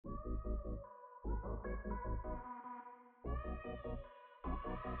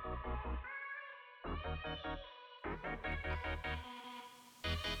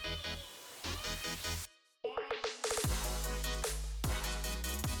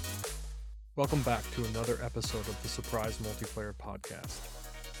Welcome back to another episode of the Surprise Multiplayer Podcast.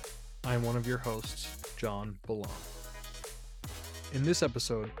 I am one of your hosts, John Ballon. In this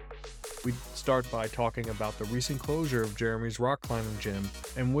episode, we start by talking about the recent closure of Jeremy's rock climbing gym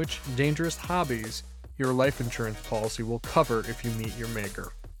and which dangerous hobbies your life insurance policy will cover if you meet your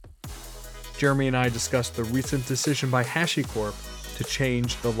maker. Jeremy and I discussed the recent decision by HashiCorp to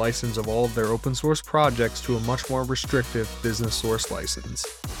change the license of all of their open source projects to a much more restrictive business source license,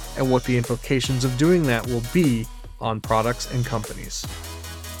 and what the implications of doing that will be on products and companies.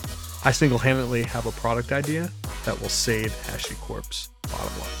 I single-handedly have a product idea that will save HashiCorp's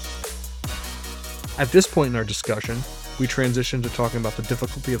bottom line. At this point in our discussion, we transition to talking about the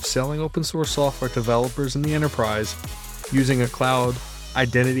difficulty of selling open source software to developers in the enterprise using a cloud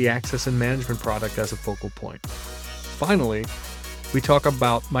identity access and management product as a focal point. Finally, we talk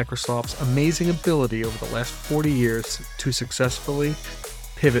about Microsoft's amazing ability over the last 40 years to successfully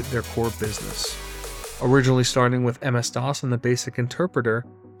pivot their core business. Originally starting with MS-DOS and the BASIC interpreter,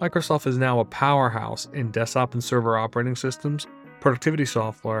 Microsoft is now a powerhouse in desktop and server operating systems, productivity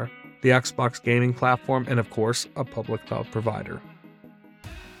software, the Xbox gaming platform, and of course, a public cloud provider.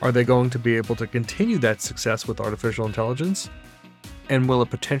 Are they going to be able to continue that success with artificial intelligence? And will it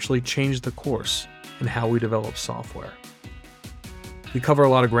potentially change the course in how we develop software? We cover a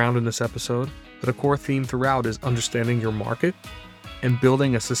lot of ground in this episode, but a core theme throughout is understanding your market and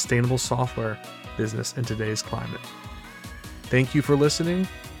building a sustainable software business in today's climate. Thank you for listening,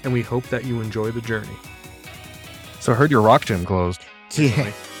 and we hope that you enjoy the journey. So I heard your rock gym closed.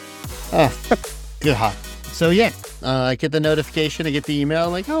 Yeah. God. So yeah, I get the notification, I get the email,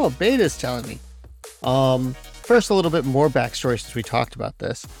 I'm like, oh, beta's telling me. First, a little bit more backstory since we talked about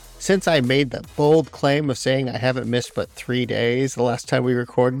this. Since I made the bold claim of saying I haven't missed but 3 days the last time we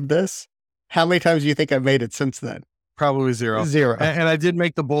recorded this, how many times do you think I've made it since then? Probably zero. And I did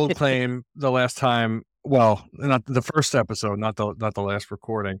make the bold claim the last time. Well, not the first episode, not the last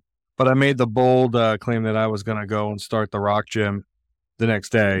recording, but I made the bold claim that I was going to go and start the rock gym the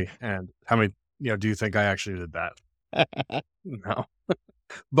next day. And how many, do you think I actually did that? No,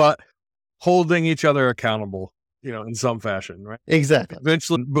 but holding each other accountable, in some fashion, right? Exactly.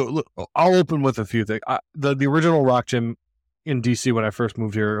 Eventually, but look, I'll open with a few things. The original rock gym in DC when I first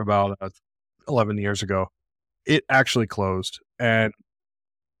moved here about 11 years ago, it actually closed, and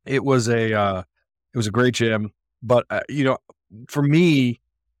it was a great gym. But for me,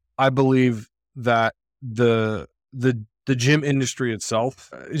 I believe that the gym industry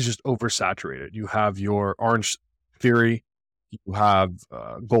itself is just oversaturated. You have your Orange Theory, you have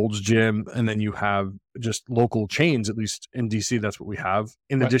Gold's Gym, and then you have just local chains. At least in DC, that's what we have.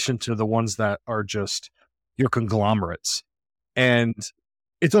 In addition to the ones that are just your conglomerates, and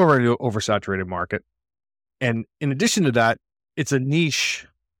it's already an oversaturated market. And in addition to that, it's a niche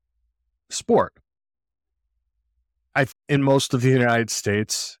sport. In most of the United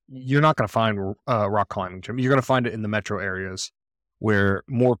States, you're not going to find a rock climbing gym. You're going to find it in the metro areas where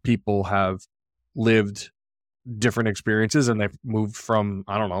more people have lived different experiences and they've moved from,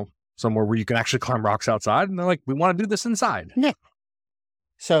 I don't know, somewhere where you can actually climb rocks outside. And they're like, we want to do this inside. Yeah.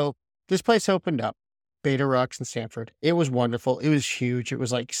 So this place opened up, Beta Rocks in Stanford. It was wonderful. It was huge. It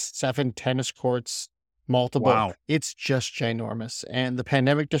was like 7 tennis courts, multiple. Wow. It's just ginormous. And the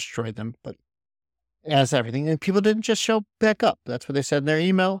pandemic destroyed them, but as everything, and people didn't just show back up. That's what they said in their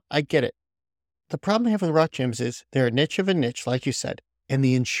email. I get it. The problem I have with rock gyms is they're a niche of a niche, like you said, and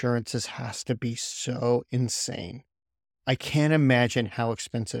the insurances has to be so insane. I can't imagine how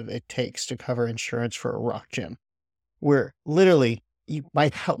expensive it takes to cover insurance for a rock gym, where literally my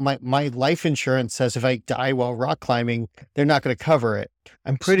life insurance says if I die while rock climbing, they're not going to cover it.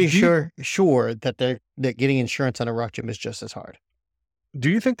 I'm pretty sure that that getting insurance on a rock gym is just as hard. Do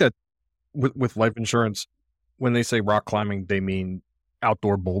you think that with life insurance, when they say rock climbing, they mean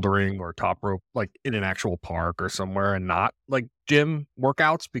outdoor bouldering or top rope, like in an actual park or somewhere, and not like gym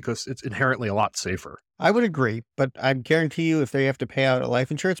workouts, because it's inherently a lot safer? I would agree, but I guarantee you if they have to pay out a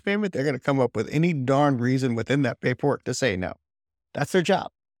life insurance payment, they're going to come up with any darn reason within that paperwork to say no. That's their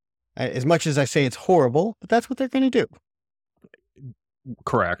job. As much as I say it's horrible, but that's what they're going to do.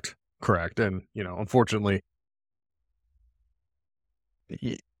 Correct. And, unfortunately,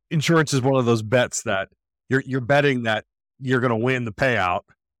 insurance is one of those bets that you're betting that you're going to win the payout.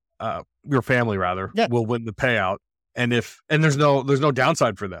 Your family rather will win the payout. And there's no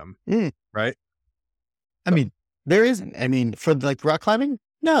downside for them. Right. I mean, there isn't. I mean, for like rock climbing,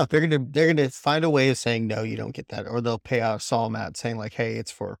 No, they're gonna find a way of saying no, you don't get that, or they'll pay out a small amount saying like, hey,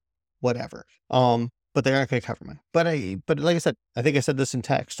 it's for whatever. But they're not gonna cover mine. But like I said, I think I said this in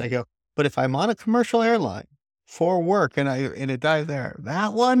text. I go, but if I'm on a commercial airline for work and it dies there,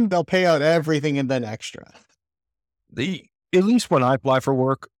 that one they'll pay out everything and then extra. At least when I apply for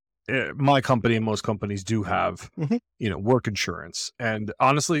work, my company and most companies do have, Mhm. work insurance. And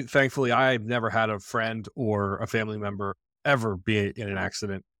honestly, thankfully, I've never had a friend or a family member ever be in an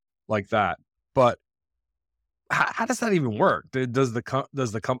accident like that. But how does that even work? Does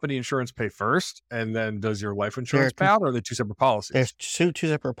the company insurance pay first, and then does your life insurance pay out, or are they two separate policies? There's two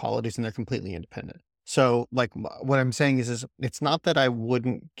separate policies and they're completely independent. So like what I'm saying is it's not that I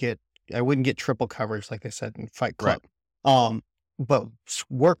wouldn't get triple coverage like they said in Fight Right. Club. But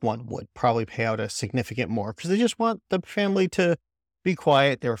work one would probably pay out a significant more because they just want the family to be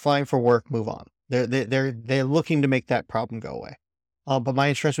quiet. They were flying for work, move on. They're looking to make that problem go away. But my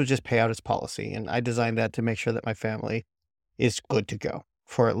insurance would just pay out its policy, and I designed that to make sure that my family is good to go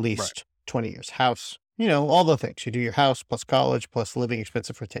for at Right. least 20 years. House, all the things. You do your house plus college plus living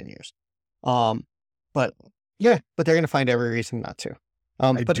expensive for 10 years. But yeah, but they're going to find every reason not to.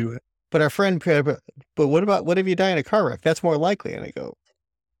 I But do it. but our friend, but what if you die in a car wreck? That's more likely. And I go,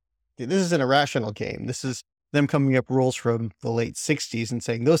 this is an irrational game. This is them coming up rules from the late 60s and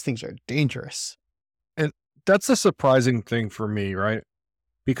saying those things are dangerous. And that's a surprising thing for me, right?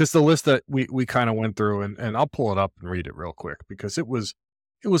 Because the list that we kind of went through, and I'll pull it up and read it real quick because it was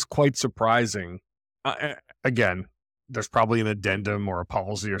quite surprising. Again, there's probably an addendum or a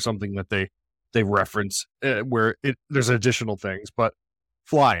policy or something that they reference where there's additional things, but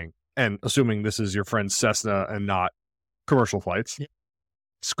flying, and assuming this is your friend's Cessna and not commercial flights, Yeah.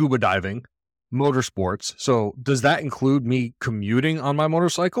 scuba diving, motorsports. So does that include me commuting on my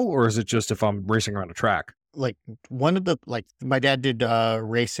motorcycle, or is it just if I'm racing around a track? Like my dad did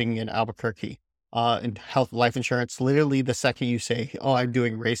racing in Albuquerque in health life insurance. Literally the second you say, oh, I'm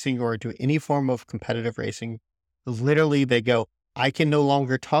doing racing or do any form of competitive racing, literally they go, I can no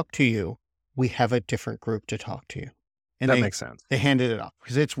longer talk to you. We have a different group to talk to you. And That makes sense. they handed it off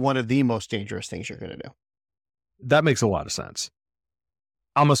because it's one of the most dangerous things you're going to do. That makes a lot of sense.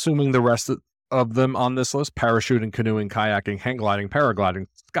 I'm assuming the rest of them on this list: parachuting, canoeing, kayaking, hang gliding, paragliding,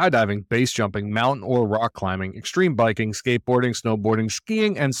 skydiving, base jumping, mountain or rock climbing, extreme biking, skateboarding, snowboarding,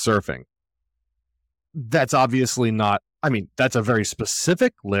 skiing, and surfing. That's obviously not, that's a very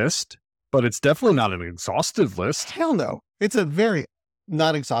specific list, but it's definitely not an exhaustive list. Hell no. It's a very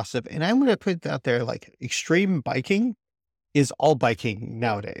not exhaustive. And I'm going to put out there like extreme biking is all biking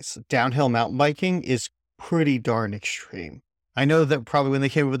nowadays. Downhill mountain biking is pretty darn extreme. I know that probably when they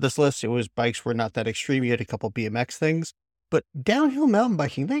came up with this list, it was bikes were not that extreme. You had a couple BMX things, but downhill mountain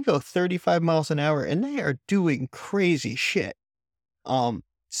biking, they go 35 miles an hour and they are doing crazy shit.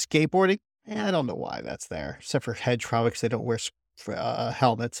 Skateboarding, I don't know why that's there, except for head trauma because they don't wear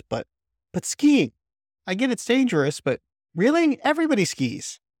helmets. But skiing, I get it's dangerous, but really, everybody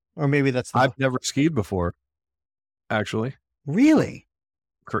skis, or maybe that's I've never skied before, actually. Really?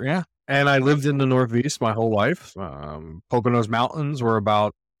 Yeah. And I lived in the Northeast my whole life. Poconos Mountains were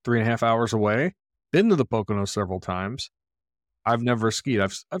about 3.5 hours away. Been to the Poconos several times. I've never skied.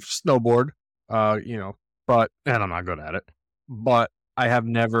 I've snowboard, but, and I'm not good at it, but I have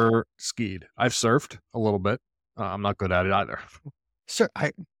never skied. I've surfed a little bit. I'm not good at it either. Sir,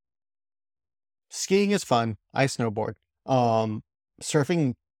 skiing is fun. I snowboard.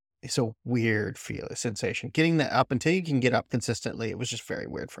 Surfing is a weird sensation. Getting that up until you can get up consistently, it was just very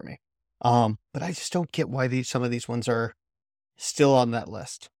weird for me. But I just don't get why some of these ones are still on that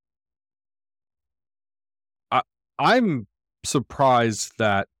list. I'm surprised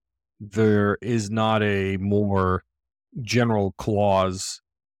that there is not a more general clause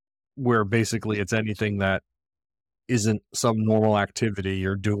where basically it's anything that isn't some normal activity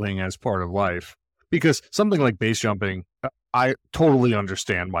you're doing as part of life. Because something like base jumping, I totally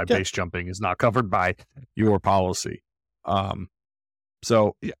understand why base jumping is not covered by your policy.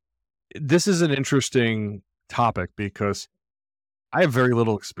 So yeah, this is an interesting topic because I have very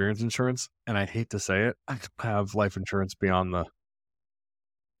little experience in insurance, and I hate to say it, I have life insurance beyond the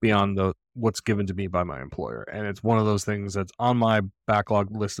what's given to me by my employer, and it's one of those things that's on my backlog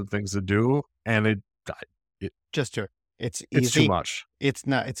list of things to do, and it's easy. It's too much. It's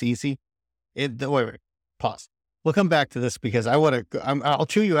not. It's easy. Wait. Pause. We'll come back to this because I'll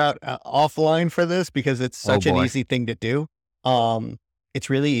chew you out offline for this because it's such an easy thing to do. It's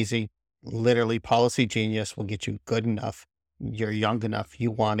really easy. Literally, Policy Genius will get you good enough. You're young enough.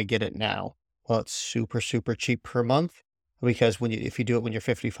 You want to get it now. Well, it's super, super cheap per month because if you do it when you're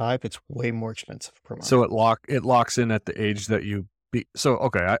 55, it's way more expensive per month. So it locks in at the age that you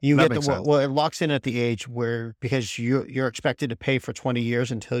Okay, You that get makes sense. well, it locks in at the age where, because you're expected to pay for 20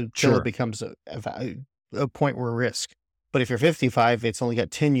 years until Sure. it becomes a point where risk. But if you're 55, it's only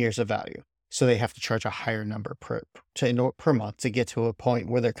got 10 years of value. So they have to charge a higher number per month to get to a point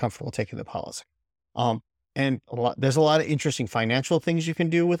where they're comfortable taking the policy. And there's a lot of interesting financial things you can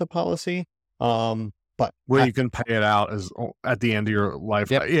do with a policy. But Where you can pay it out at the end of your life.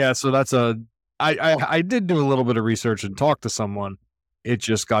 Yep. Yeah, so that's I did do a little bit of research and talk to someone. It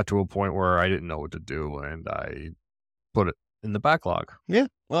just got to a point where I didn't know what to do, and I put it in the backlog. Yeah,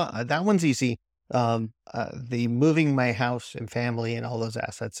 well, that one's easy. The moving my house and family and all those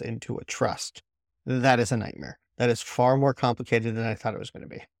assets into a trust, that is a nightmare. That is far more complicated than I thought it was going to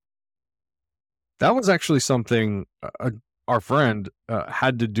be. That was actually something our friend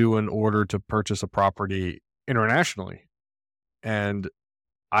had to do in order to purchase a property internationally. And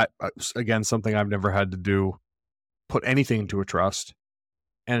again, something I've never had to do, put anything into a trust.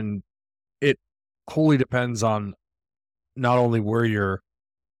 And it wholly depends on not only where you're,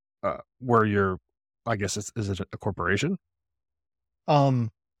 I guess is it a corporation?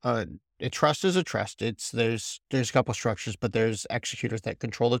 A trust is a trust. There's a couple structures, but there's executors that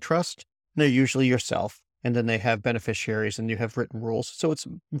control the trust. They're usually yourself, and then they have beneficiaries, and you have written rules. So it's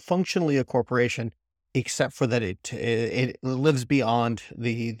functionally a corporation, except for that it lives beyond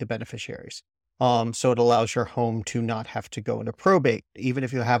the beneficiaries. So it allows your home to not have to go into probate. Even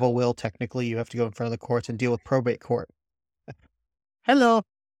if you have a will, technically you have to go in front of the courts and deal with probate court. Hello.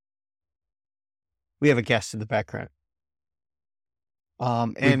 We have a guest in the background.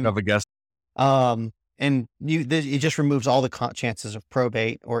 And have a guest. And it just removes all the chances of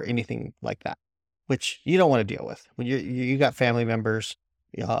probate or anything like that, which you don't want to deal with when you got family members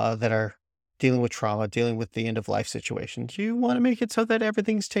that are dealing with trauma, dealing with the end of life situations. You want to make it so that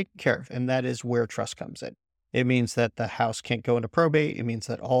everything's taken care of, and that is where trust comes in. It means that the house can't go into probate. It means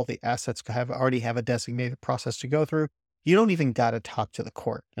that all the assets already have a designated process to go through. You don't even got to talk to the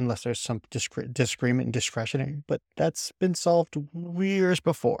court unless there's some disagreement and discretionary, but that's been solved years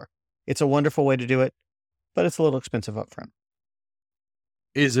before. It's a wonderful way to do it, but it's a little expensive up front.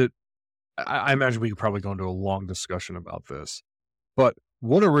 Is it? I imagine we could probably go into a long discussion about this, but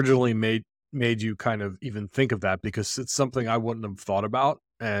what originally made you kind of even think of that? Because it's something I wouldn't have thought about,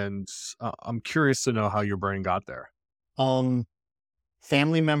 and I'm curious to know how your brain got there.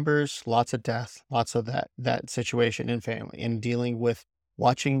 Family members, lots of death, lots of that situation in family, and dealing with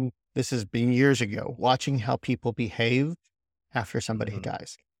watching. This has been years ago. Watching how people behave after somebody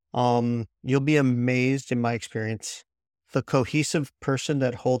dies. You'll be amazed in my experience. The cohesive person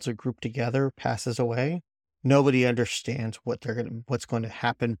that holds a group together passes away. Nobody understands what's going to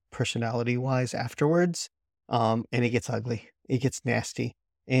happen personality wise afterwards. And it gets ugly. It gets nasty.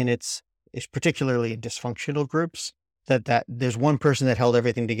 And it's particularly in dysfunctional groups that there's one person that held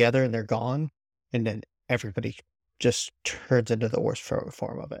everything together and they're gone. And then everybody just turns into the worst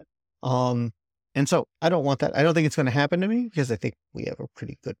form of it. And so I don't want that. I don't think it's going to happen to me because I think we have a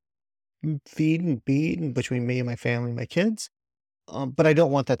pretty good feed and beat between me and my family and my kids. But I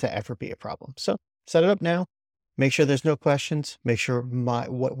don't want that to ever be a problem. So set it up now. Make sure there's no questions. Make sure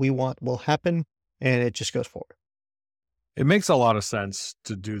what we want will happen, and it just goes forward. It makes a lot of sense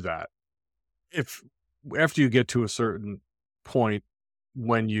to do that. If after you get to a certain point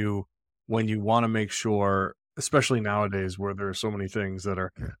when you want to make sure, especially nowadays where there are so many things that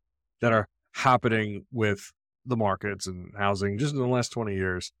are happening with the markets and housing just in the last 20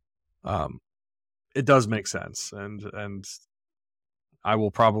 years, it does make sense. And I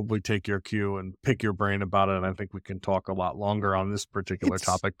will probably take your cue and pick your brain about it. And I think we can talk a lot longer on this particular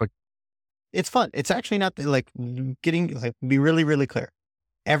topic, but it's fun. It's actually not be really, really clear.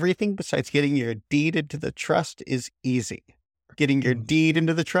 Everything besides getting your deed into the trust is easy. Getting your deed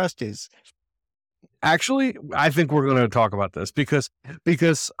into the trust is. Actually, I think we're going to talk about this because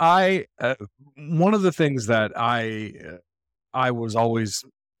I one of the things that I was always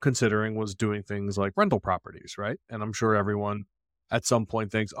considering was doing things like rental properties, right? And I'm sure everyone at some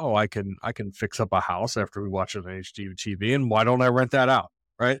point thinks, oh, I can fix up a house after we watch it on HGTV, and why don't I rent that out,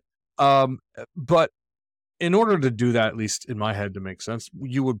 right? But in order to do that, at least in my head to make sense,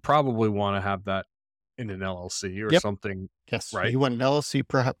 you would probably want to have that in an LLC or something. Yes, right? You want an LLC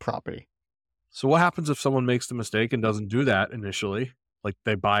per property. So what happens if someone makes the mistake and doesn't do that initially? Like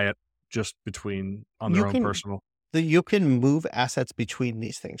they buy it just on their own personal. You can move assets between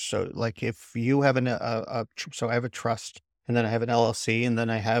these things. So like if you have so I have a trust and then I have an LLC and then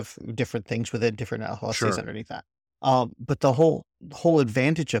I have different things within different LLCs underneath that. But the whole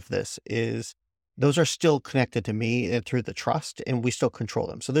advantage of this is those are still connected to me through the trust, and we still control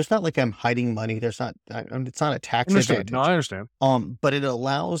them. So there's not like I'm hiding money. It's not a tax Understood. No, advantage. I understand. But it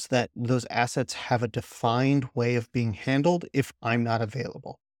allows that those assets have a defined way of being handled if I'm not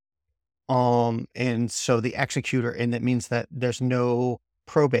available. And so the executor, and that means that there's no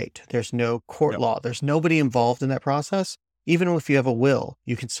probate, there's no court Yep. law, there's nobody involved in that process. Even if you have a will,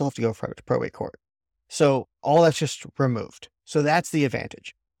 you can still have to go to probate court. So all that's just removed. So that's the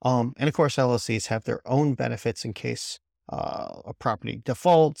advantage. And of course, LLCs have their own benefits in case a property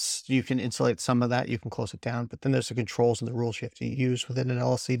defaults. You can insulate some of that. You can close it down. But then there's the controls and the rules you have to use within an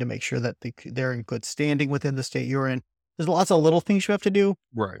LLC to make sure that they're in good standing within the state you're in. There's lots of little things you have to do.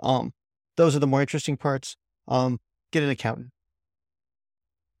 Right. Those are the more interesting parts. Get an accountant.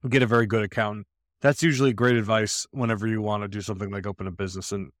 Get a very good accountant. That's usually great advice whenever you want to do something like open a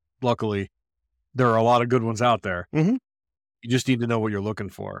business. And luckily, there are a lot of good ones out there. Mm-hmm. You just need to know what you're looking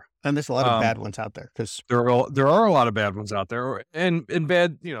for. And there's a lot of bad ones out there because there are a lot of bad ones out there, and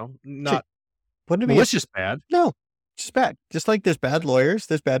bad, not malicious bad. No, just bad. Just like there's bad lawyers,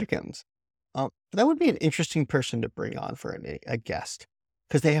 there's bad accountants. That would be an interesting person to bring on for a guest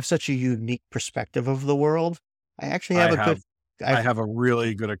because they have such a unique perspective of the world. I actually have I have a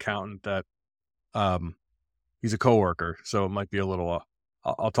really good accountant that, he's a coworker, so it might be a little.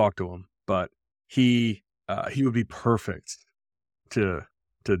 I'll talk to him, but he would be perfect to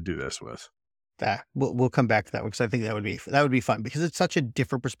do this with. That we'll come back to that one because I think that would be fun because it's such a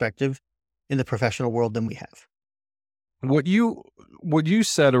different perspective in the professional world than we have. What you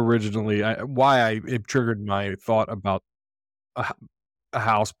said originally, it triggered my thought about a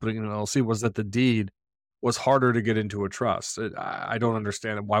house putting in an LLC was that the deed was harder to get into a trust. I don't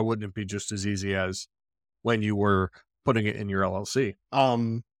understand it. Why wouldn't it be just as easy as when you were putting it in your LLC?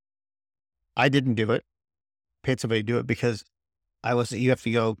 I didn't do it. Paid somebody to do it because you have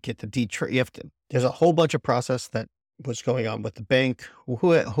to go get the deed. There's a whole bunch of process that was going on with the bank,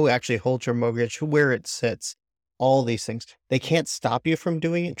 who actually holds your mortgage, where it sits, all these things. They can't stop you from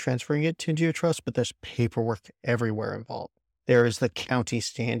doing it, transferring it into your trust, but there's paperwork everywhere involved. There is the county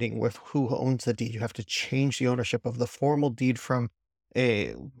standing with who owns the deed. You have to change the ownership of the formal deed from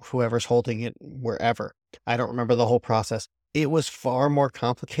whoever's holding it wherever. I don't remember the whole process. It was far more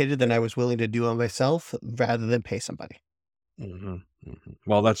complicated than I was willing to do on myself rather than pay somebody. Mm-hmm. Mm-hmm.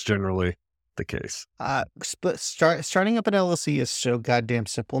 Well, that's generally the case. Starting up an LLC is so goddamn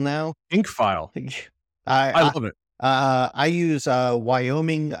simple now. Inkfile. I love it. I use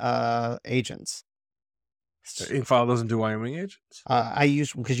Wyoming agents. Inkfile doesn't do Wyoming agents. I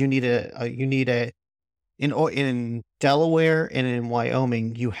use because you need in Delaware and in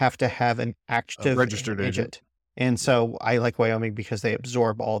Wyoming you have to have an active registered agent. And so I like Wyoming because they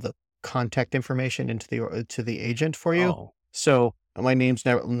absorb all the contact information into the agent for you. Oh. So my name's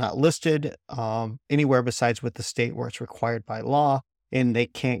not listed anywhere besides with the state where it's required by law, and they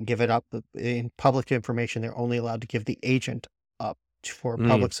can't give it up in public information. They're only allowed to give the agent up for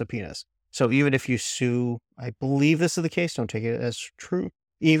public subpoenas. So even if you sue, I believe this is the case, don't take it as true.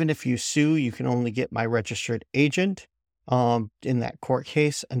 Even if you sue, you can only get my registered agent in that court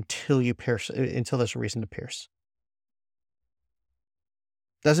case until there's a reason to pierce.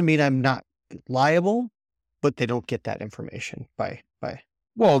 Doesn't mean I'm not liable, but they don't get that information by.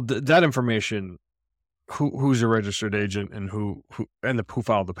 Well, that information, who's a registered agent and who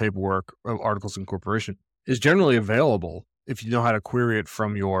filed the paperwork of articles of incorporation is generally available if you know how to query it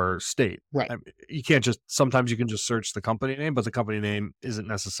from your state. Right. You can't sometimes you can just search the company name, but the company name isn't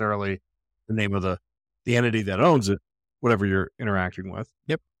necessarily the name of the entity that owns it, whatever you're interacting with.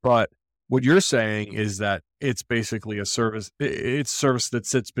 Yep. But what you're saying is that it's basically a service. It's a service that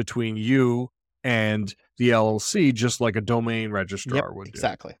sits between you and the LLC, just like a domain registrar would do.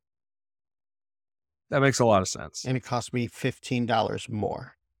 Exactly. That makes a lot of sense. And it cost me $15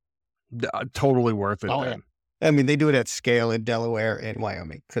 more. Totally worth it. Oh, yeah. I mean, they do it at scale in Delaware and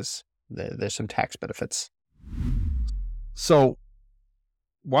Wyoming because there's some tax benefits. So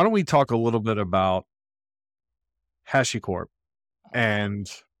why don't we talk a little bit about HashiCorp and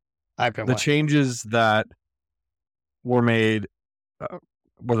the changes that were made,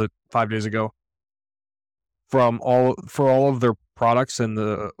 was it 5 days ago, for all of their products and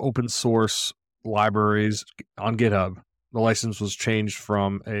the open source libraries on GitHub. The license was changed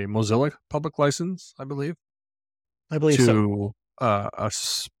from a Mozilla public license, I believe to so. A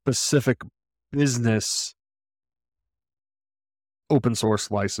specific business open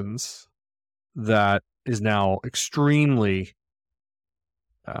source license that is now extremely,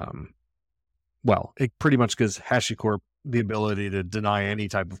 it pretty much gives HashiCorp the ability to deny any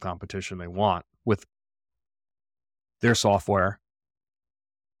type of competition they want with their software.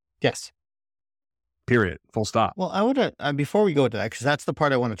 Yes. period, full stop. Well, I want to, before we go to that, because that's the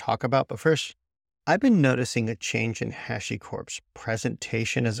part I want to talk about. But first, I've been noticing a change in HashiCorp's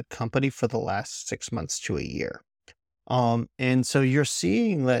presentation as a company for the last 6 months to a year. And so you're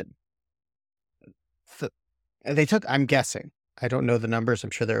seeing that they took, I'm guessing, I don't know the numbers,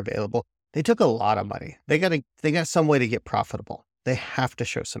 I'm sure they're available. They took a lot of money. They got some way to get profitable. They have to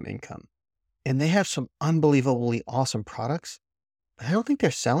show some income. And they have some unbelievably awesome products, but I don't think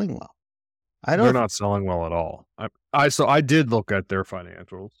they're selling well. They're not selling well at all. So I did look at their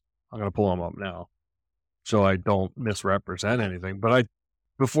financials. I'm going to pull them up now so I don't misrepresent anything. But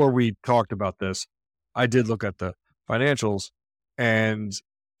before we talked about this, I did look at the financials, and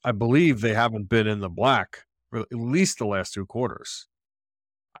I believe they haven't been in the black for at least the last 2 quarters.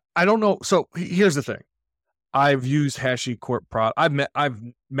 I don't know. So here's the thing. I've used HashiCorp I've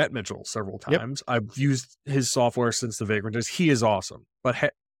met Mitchell several times. Yep. I've used his software since the Vagrant days. He is awesome. But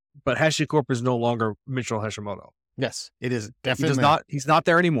HashiCorp is no longer Mitchell Hashimoto. Yes, it is definitely. He's not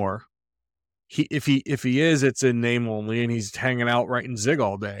there anymore. If he is, it's in name only, and he's hanging out writing Zig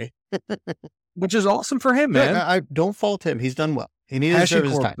all day, which is awesome for him, man. I don't fault him. He's done well. He needed to serve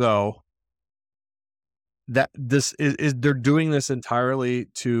his time. Though, that this is they're doing this entirely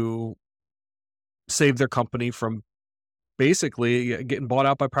to save their company from basically getting bought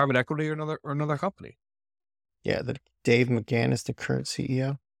out by private equity or another company. Yeah, Dave McGann is the current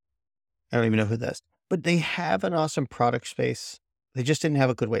CEO. I don't even know who that is. But they have an awesome product space. They just didn't have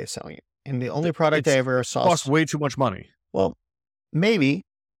a good way of selling it. And the only product I ever saw cost way too much money. Well, maybe,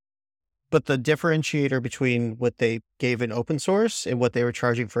 but the differentiator between what they gave in open source and what they were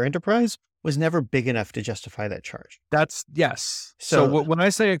charging for enterprise was never big enough to justify that charge. Yes. So when I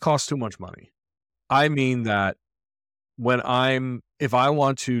say it costs too much money, I mean that if I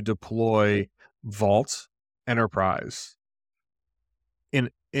want to deploy Vault Enterprise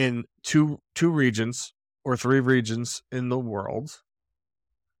in two regions or 3 regions in the world,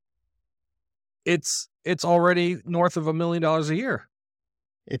 it's already north of $1 million a year.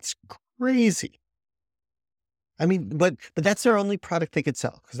 It's crazy. I mean, but that's their only product they could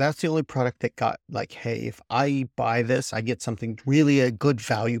sell, because that's the only product that got like, hey, if I buy this, I get something really a good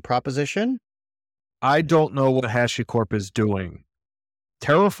value proposition. I don't know what HashiCorp is doing.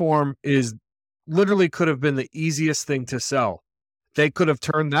 Terraform literally could have been the easiest thing to sell. They could have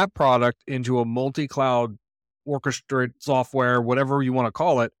turned that product into a multi-cloud orchestrated software, whatever you want to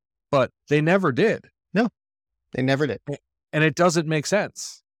call it, but they never did. No, they never did. And it doesn't make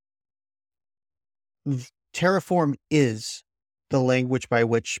sense. Terraform is the language by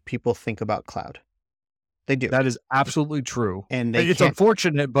which people think about cloud. They do. That is absolutely true. And it's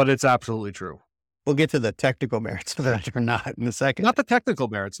unfortunate, but it's absolutely true. We'll get to the technical merits of that or not in a second. Not the technical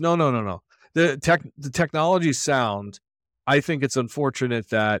merits. No. The technology sound. I think it's unfortunate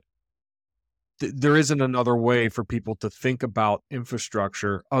that there isn't another way for people to think about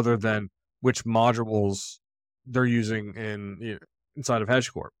infrastructure other than which modules they're using inside of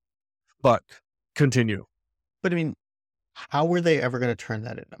HashiCorp. But continue. But I mean, how were they ever going to turn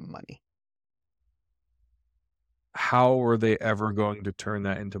that into money? How were they ever going to turn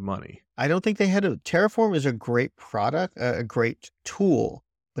that into money? I don't think they had to. Terraform is a great product, a great tool,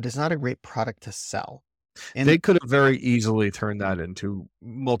 but it's not a great product to sell. And they could have very easily turned that into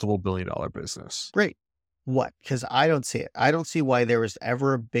multiple billion-dollar business. Great. What? Because I don't see it. I don't see why there was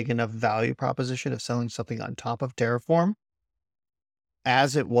ever a big enough value proposition of selling something on top of Terraform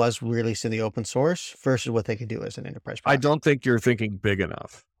as it was released in the open source versus what they could do as an enterprise product. I don't think you're thinking big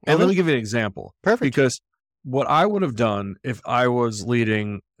enough. And let me give you an example. Perfect. Because what I would have done if I was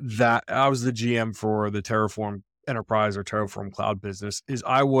leading that, I was the GM for the Terraform Enterprise or Terraform Cloud business, is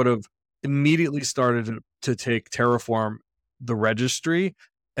I would have immediately started to take Terraform, the registry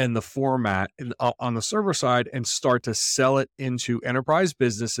and the format on the server side, and start to sell it into enterprise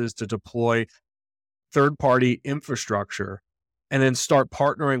businesses to deploy third-party infrastructure, and then start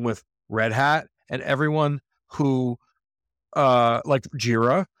partnering with Red Hat and everyone who, like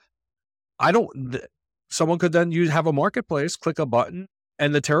Jira. Someone could then have a marketplace, click a button,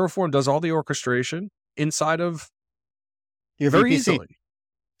 and the Terraform does all the orchestration inside of your very VPC. Easily.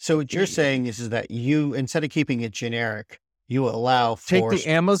 So what you're saying is that you, instead of keeping it generic, you allow take the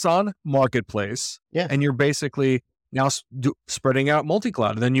Amazon marketplace, and you're basically now spreading out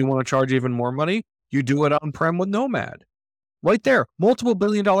multi-cloud. And then you want to charge even more money, you do it on-prem with Nomad. Right there, multiple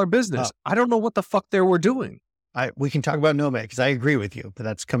billion-dollar business. I don't know what the fuck they were doing. We can talk about Nomad because I agree with you, but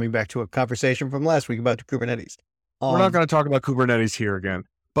that's coming back to a conversation from last week about Kubernetes. We're not going to talk about Kubernetes here again.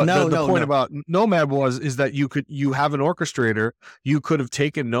 But the point about Nomad is that you have an orchestrator. You could have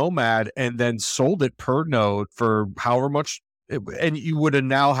taken Nomad and then sold it per node for however much, and you would have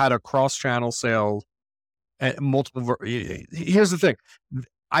now had a cross-channel sale and multiple. Here's the thing.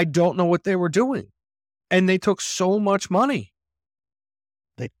 I don't know what they were doing. And they took so much money.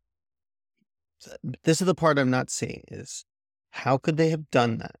 This is the part I'm not seeing is how could they have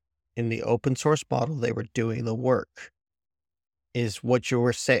done that in the open source model? They were doing the work is what you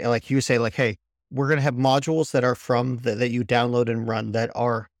were saying. Like you say, like, hey, we're going to have modules that are from that you download and run that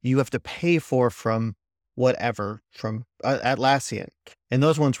are, you have to pay for from whatever from Atlassian. And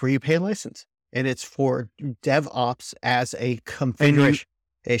those ones where you pay a license and it's for DevOps as a configuration.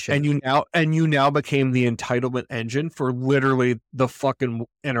 And you now became the entitlement engine for literally the fucking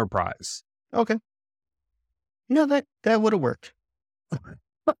enterprise. Okay. No, that would have worked.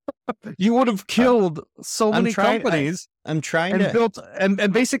 You would have killed so many companies. I'm trying and to built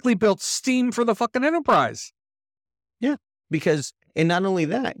and basically built Steam for the fucking enterprise. Yeah, because and not only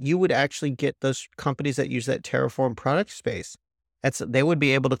that, you would actually get those companies that use that Terraform product space. They would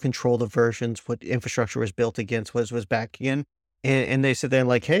be able to control the versions, what infrastructure was built against, was back in. And they said then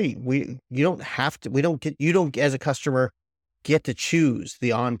like, hey, you don't as a customer get to choose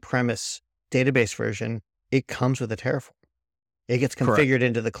the on-premise database version. It comes with a Terraform. It gets configured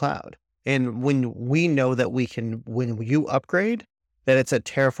into the cloud. And when we know that when you upgrade, that it's a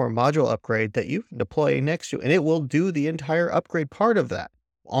Terraform module upgrade that you deploy next to, and it will do the entire upgrade part of that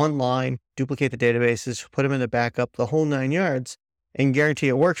online, duplicate the databases, put them in the backup, the whole 9 yards, and guarantee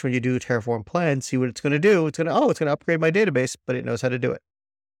it works when you do a Terraform plan. See what it's going to do. It's going to upgrade my database, but it knows how to do it.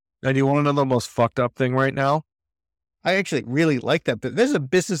 And you want to know the most fucked up thing right now? I actually really like that, but there's a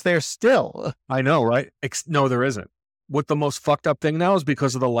business there still. I know, right? No, there isn't. What the most fucked up thing now is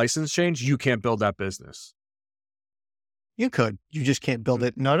because of the license change, you can't build that business. You could. You just can't build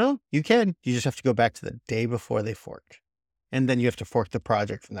it. No, you can. You just have to go back to the day before they fork. And then you have to fork the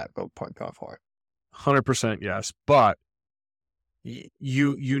project from that point going forward. 100% yes. But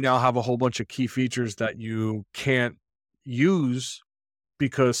you now have a whole bunch of key features that you can't use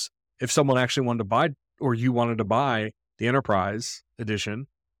because if someone actually wanted to buy or you wanted to buy the enterprise edition.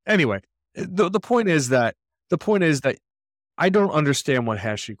 Anyway, the point is that I don't understand what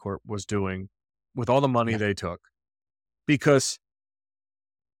HashiCorp was doing with all the money they took, because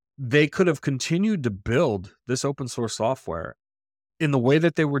they could have continued to build this open source software in the way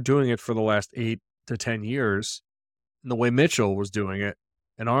that they were doing it for the last 8 to 10 years, in the way Mitchell was doing it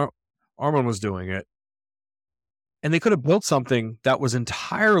and Armin was doing it. And they could have built something that was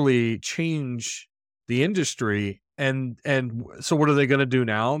entirely change the industry. And so what are they going to do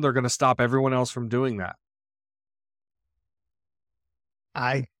now? They're going to stop everyone else from doing that.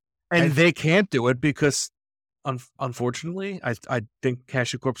 They can't do it because unfortunately, I think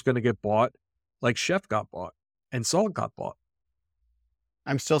HashiCorp's going to get bought like Chef got bought and Salt got bought.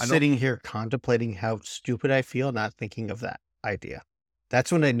 I'm still sitting here contemplating how stupid I feel not thinking of that idea.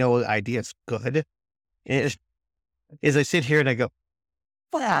 That's when I know an idea is good. Is I sit here and I go,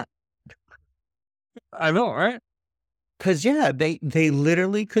 what? I know, right? Because, yeah, they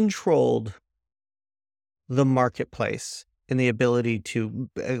literally controlled the marketplace and the ability to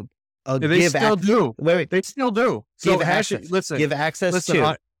they still do. Wait, they still do. So give access listen,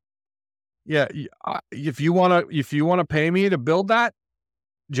 to. If you want to pay me to build that,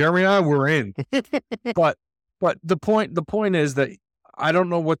 Jeremy and I were in. but the point is that I don't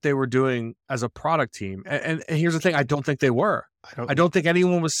know what they were doing as a product team. And here's the thing, I don't think they were. I don't think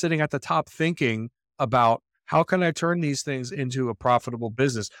anyone was sitting at the top thinking about how can I turn these things into a profitable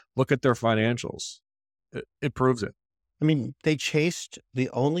business? Look at their financials. It proves it. I mean, they chased the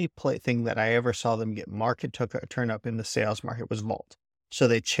only thing that I ever saw them get turn up in the sales market was Vault. So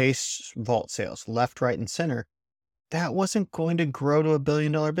they chased Vault sales left, right, and center. That wasn't going to grow to $1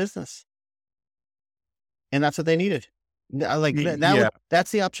 billion business. And that's what they needed.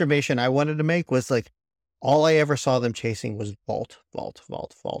 That's the observation I wanted to make was like, all I ever saw them chasing was Vault,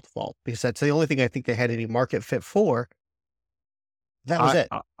 because that's the only thing I think they had any market fit for. That was it.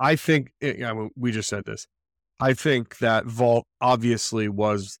 I think, we just said this. I think that Vault obviously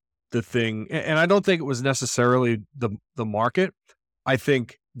was the thing. And I don't think it was necessarily the market. I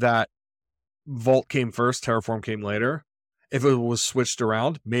think that Vault came first, Terraform came later. If it was switched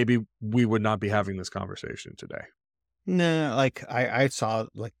around, maybe we would not be having this conversation today. No, like I saw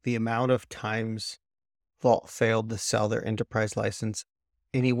like the amount of times Vault failed to sell their enterprise license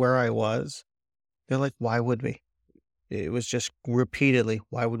anywhere I was. They're like, why would we? It was just repeatedly,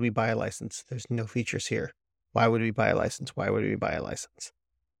 why would we buy a license? There's no features here. Why would we buy a license? Why would we buy a license?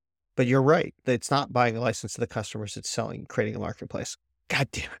 But you're right. It's not buying a license to the customers. It's creating a marketplace. God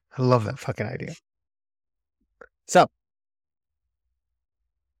damn it. I love that fucking idea. So,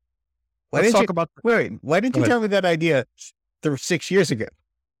 why didn't you tell me that idea 6 years ago?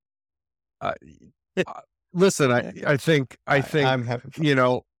 listen, I think, I'm having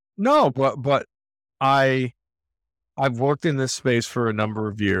fun. no, but I've worked in this space for a number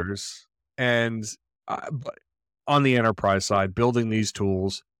of years, and but on the enterprise side, building these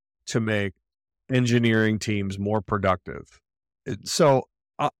tools to make engineering teams more productive. So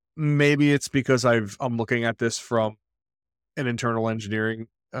maybe it's because I'm looking at this from an internal engineering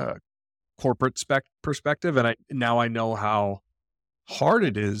corporate perspective, and I know how hard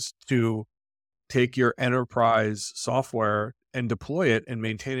it is to take your enterprise software and deploy it and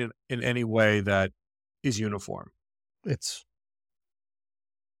maintain it in any way that is uniform. It's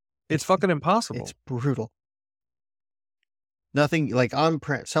fucking impossible. It's brutal. Nothing like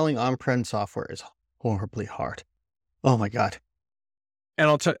selling on-prem software is horribly hard. Oh my God. And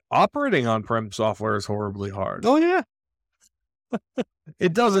I'll tell you, operating on-prem software is horribly hard. Oh yeah.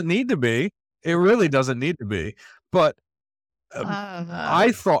 It doesn't need to be. It really doesn't need to be. But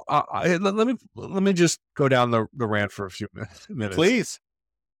I thought, let me just go down the rant for a few minutes. Please.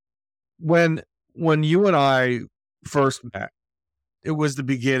 When you and I first met, it was the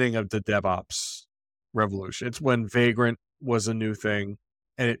beginning of the DevOps revolution. It's when Vagrant was a new thing,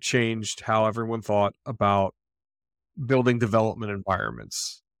 and it changed how everyone thought about building development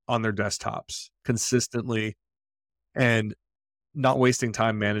environments on their desktops consistently and not wasting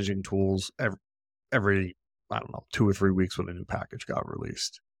time managing tools every I don't know, 2 or 3 weeks when a new package got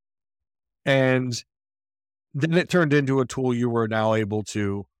released. And then it turned into a tool you were now able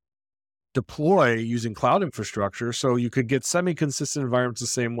to deploy using cloud infrastructure, so you could get semi-consistent environments the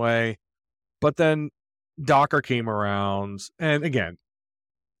same way. But then Docker came around, and again,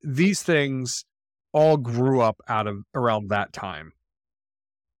 these things all grew up around that time.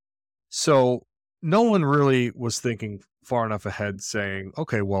 So no one really was thinking far enough ahead, saying,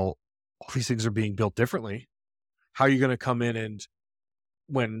 okay, well, all these things are being built differently. How are you going to come in, and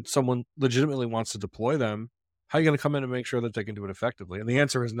when someone legitimately wants to deploy them, how are you going to come in and make sure that they can do it effectively? And the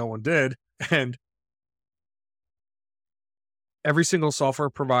answer is no one did. And every single software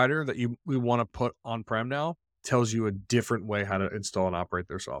provider that we want to put on-prem now tells you a different way how to install and operate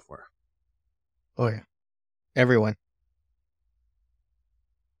their software. Oh yeah. Everyone.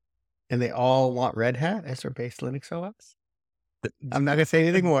 And they all want Red Hat as their base Linux OS. I'm not going to say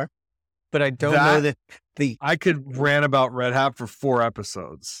anything more, but I don't know that I could rant about Red Hat for 4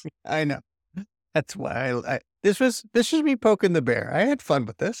 episodes. I know. That's why this was me poking the bear. I had fun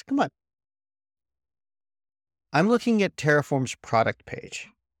with this. Come on. I'm looking at Terraform's product page.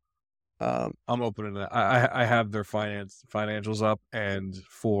 I'm opening that. I have their financials up, and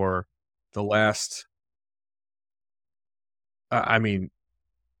for the last, 1,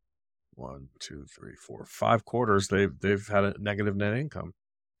 2, 3, 4, 5 quarters, they've had a negative net income.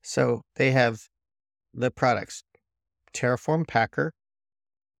 So they have the products: Terraform Packer,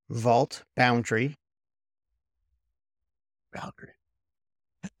 Vault, Boundary.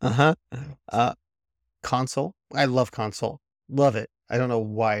 Console. I love Console. Love it. I don't know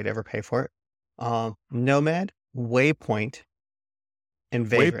why I'd ever pay for it. Nomad, Waypoint, and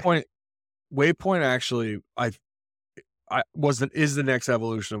Vagrant. Waypoint actually, is the next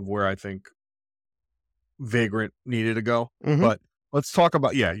evolution of where I think Vagrant needed to go. Mm-hmm. But let's talk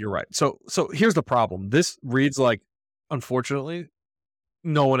about, you're right. So here's the problem. This reads like, unfortunately,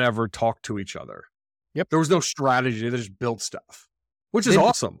 no one ever talked to each other. Yep. There was no strategy. They just built stuff, which is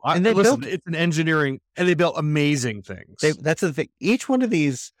awesome. It's an engineering, and they built amazing things. That's the thing. Each one of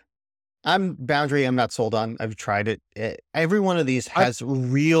these, Boundary, I'm not sold on. I've tried it. Every one of these has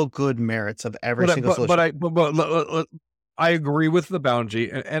real good merits of every single solution. But I agree with the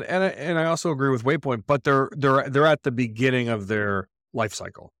Boundary, and I also agree with Waypoint. But they're at the beginning of their life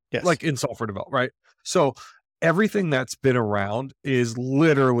cycle, yes, like in software development, right? So everything that's been around is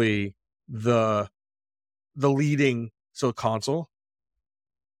literally the leading. So Console,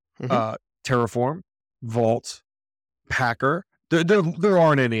 Terraform, Vault, Packer. There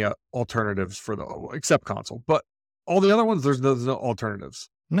aren't any alternatives for except Console, but all the other ones, there's no alternatives.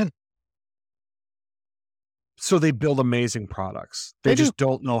 None. So they build amazing products. They just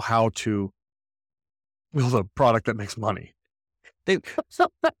don't know how to build a product that makes money.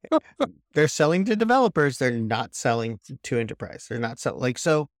 They're selling to developers. They're not selling to enterprise. They're not selling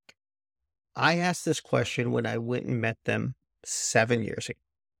so. I asked this question when I went and met them 7 years ago.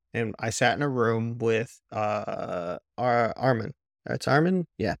 And I sat in a room with Armin. It's Armin?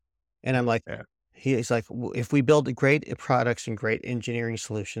 Yeah. And I'm like, he's like, if we build great products and great engineering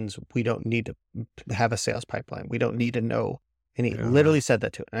solutions, we don't need to have a sales pipeline. We don't need to know. And he literally said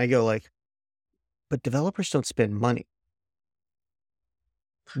that to it. And I go like, but developers don't spend money.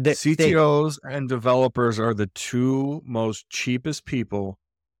 CTOs and developers are the two most cheapest people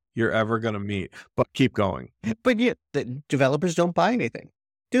you're ever going to meet. But keep going. But yet, the developers don't buy anything,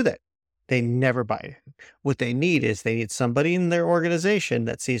 do they? They never buy it. What they need is they need somebody in their organization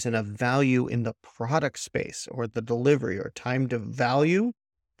that sees enough value in the product space or the delivery or time to value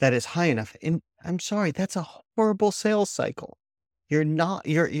that is high enough. And I'm sorry, that's a horrible sales cycle. You're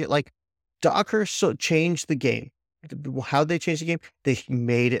like Docker changed the game. How'd they change the game? They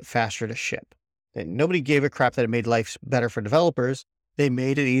made it faster to ship. And nobody gave a crap that it made life better for developers. They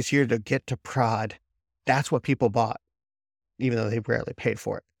made it easier to get to prod. That's what people bought, even though they rarely paid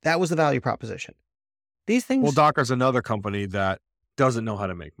for it. That was the value proposition. These things. Well, Docker's another company that doesn't know how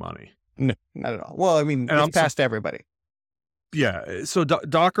to make money. No, not at all. Well, I mean, it's past everybody. Yeah. So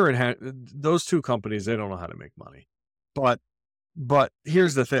Docker and those two companies, they don't know how to make money. But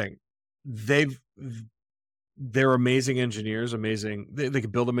here's the thing. They're amazing engineers, they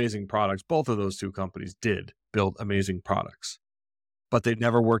could build amazing products. Both of those two companies did build amazing products, but they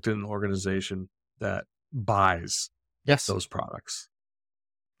never worked in an organization that buys those products.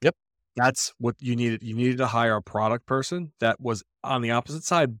 Yep. That's what you needed. You needed to hire a product person that was on the opposite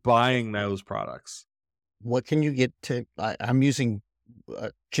side buying those products. What can you get to? I'm using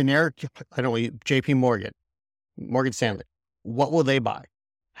generic, I don't know, JP Morgan Stanley. What will they buy?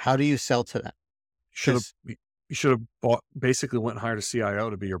 How do you sell to them? You should have basically went and hired a CIO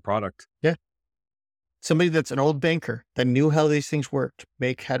to be your product. Yeah. Somebody that's an old banker that knew how these things worked,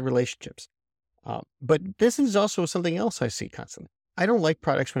 had relationships. But this is also something else I see constantly. I don't like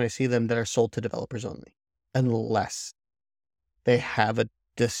products when I see them that are sold to developers only, unless they have a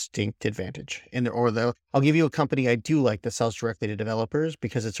distinct advantage. I'll give you a company I do like that sells directly to developers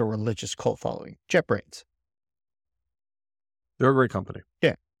because it's a religious cult following. JetBrains. They're a great company.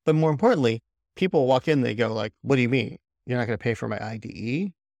 Yeah. But more importantly, people walk in, they go like, what do you mean? You're not going to pay for my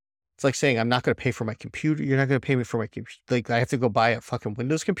IDE? It's like saying, I'm not going to pay for my computer. You're not going to pay me for my computer. Like, I have to go buy a fucking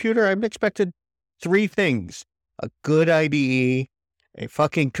Windows computer. I'm expected 3 things: a good IDE, a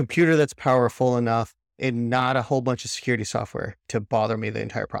fucking computer that's powerful enough, and not a whole bunch of security software to bother me the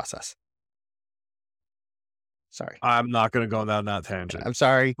entire process. Sorry. I'm not going to go down that tangent. I'm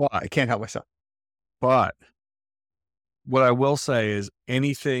sorry. I can't help myself. But what I will say is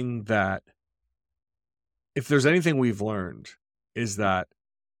if there's anything we've learned, is that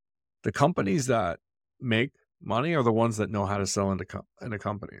the companies that make money are the ones that know how to sell into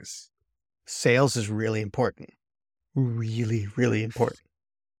companies. Sales is really important. Really, really important.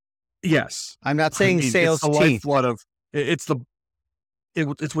 Yes. I'm not saying sales it's the lifeblood of it's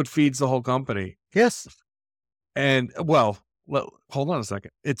what feeds the whole company. Yes. And hold on a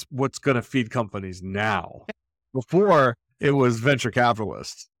second. It's what's going to feed companies now. Before it was venture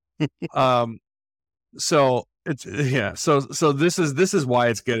capitalists. So this is why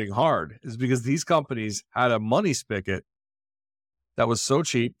it's getting hard, is because these companies had a money spigot that was so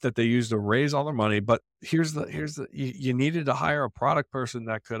cheap that they used to raise all their money. But you needed to hire a product person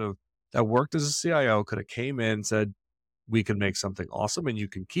that worked as a CIO, could have came in and said, we can make something awesome and you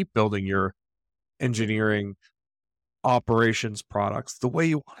can keep building your engineering operations products the way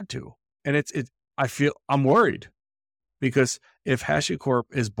you want to. And I'm worried, because if HashiCorp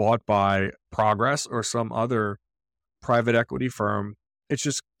is bought by Progress or some other private equity firm, it's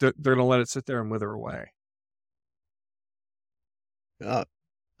just, they're going to let it sit there and wither away. I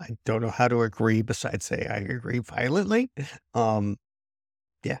don't know how to agree besides say I agree violently.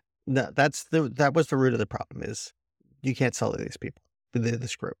 Yeah, that was the root of the problem, is you can't sell to these people,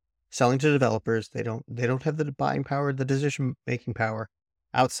 this group. Selling to developers, they don't have the buying power, the decision-making power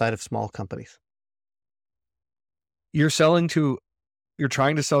outside of small companies. You're trying to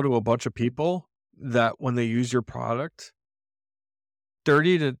sell to a bunch of people that when they use your product,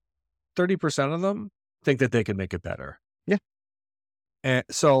 30% of them think that they can make it better. Yeah. And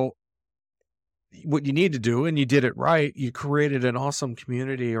so what you need to do, and you did it right, you created an awesome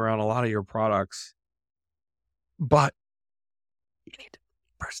community around a lot of your products, but you need to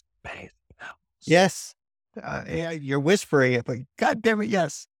first pay them. Yes. You're whispering it, but God damn it,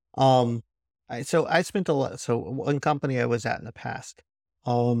 yes. So I spent a lot. So one company I was at in the past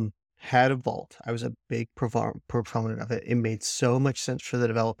had a vault. I was a big proponent of it. It made so much sense for the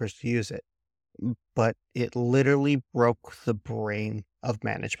developers to use it, but it literally broke the brain of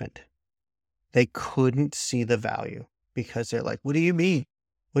management. They couldn't see the value because they're like, what do you mean?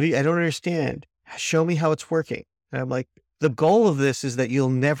 I don't understand. Show me how it's working. And I'm like, the goal of this is that you'll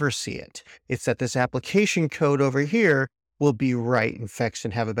never see it. It's that this application code over here will be right and fixed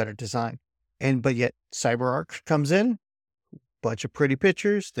and have a better design. But yet CyberArk comes in, bunch of pretty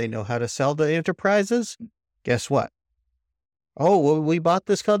pictures. They know how to sell to enterprises. Guess what? Oh, well, we bought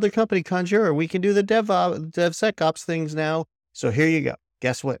this other company, Conjura. We can do the DevSecOps things now. So here you go.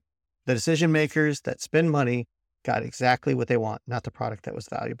 guess what? The decision makers that spend money got exactly what they want, not the product that was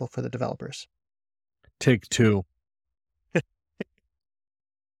valuable for the developers. Take two.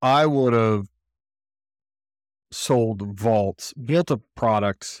 I would have built a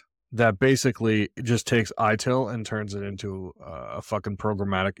product that basically just takes ITIL and turns it into a fucking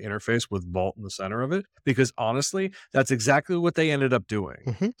programmatic interface with Vault in the center of it. Because honestly, that's exactly what they ended up doing.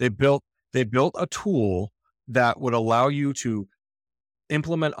 Mm-hmm. They built a tool that would allow you to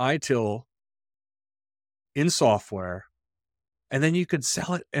implement ITIL in software, and then you could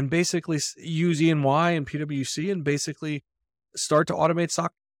sell it and basically use E&Y and PwC and basically start to automate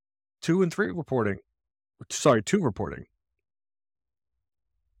SOC 2 and 3 reporting. Sorry, 2 reporting.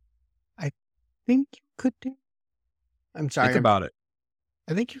 I think you could do. I'm sorry. Think about it.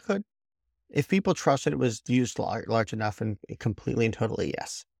 I think you could. If people trusted it was used large enough and completely and totally,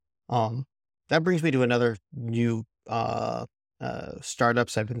 yes. That brings me to another new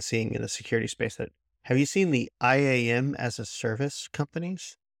startups I've been seeing in the security space. Have you seen the IAM as a service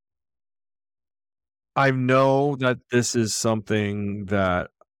companies? I know that this is something that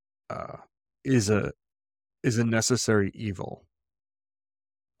is a necessary evil.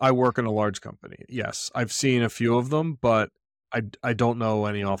 I work in a large company. Yes, I've seen a few of them, but I don't know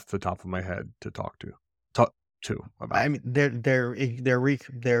any off the top of my head to talk to about. I mean, they're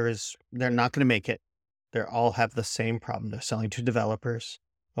not going to make it. They all have the same problem. They're selling to developers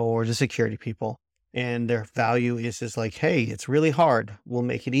or to security people, and their value is like, hey, it's really hard. We'll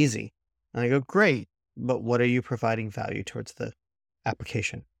make it easy. And I go, great, but what are you providing value towards the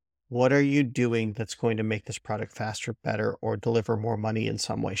application? What are you doing that's going to make this product faster, better, or deliver more money in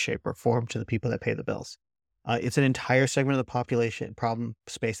some way, shape, or form to the people that pay the bills? It's an entire segment of the population problem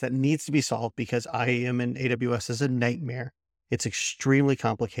space that needs to be solved because IAM and AWS is a nightmare. It's extremely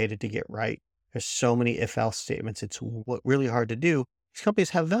complicated to get right. There's so many if-else statements. It's really hard to do. These companies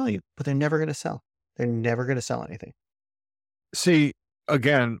have value, but they're never going to sell. They're never going to sell anything. See,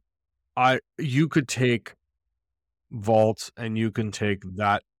 again, you could take Vault and you can take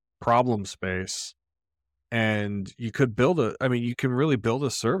that problem space and you could you can really build a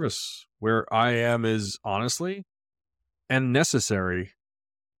service where IAM is honestly and necessary.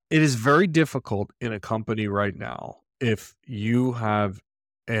 It is very difficult in a company right now if you have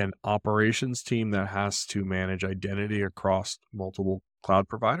an operations team that has to manage identity across multiple cloud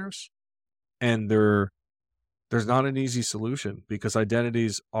providers, and there's not an easy solution because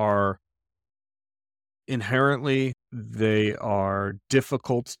identities are inherently they are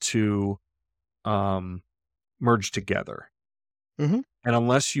difficult to merge together. Mm-hmm. And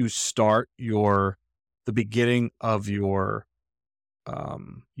unless you start the beginning of your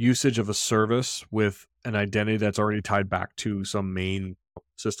usage of a service with an identity that's already tied back to some main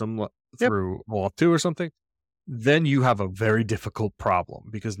system through OAuth 2 or something, then you have a very difficult problem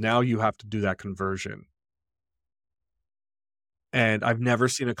because now you have to do that conversion. And I've never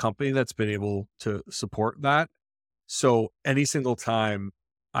seen a company that's been able to support that. So any single time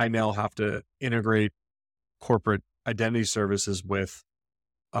I now have to integrate corporate identity services with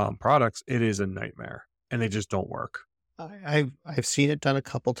products, it is a nightmare and they just don't work. I've seen it done a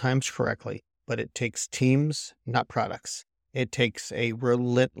couple times correctly, but it takes teams, not products. It takes a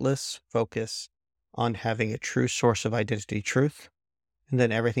relentless focus on having a true source of identity truth, and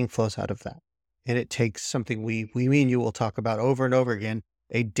then everything flows out of that. And it takes something we and you will talk about over and over again,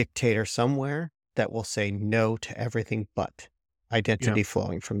 a dictator somewhere that will say no to everything but identity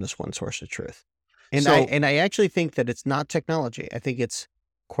flowing from this one source of truth. And I actually think that it's not technology. I think it's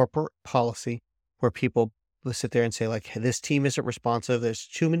corporate policy where people will sit there and say like, hey, this team isn't responsive. There's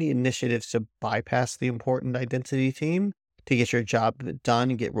too many initiatives to bypass the important identity team to get your job done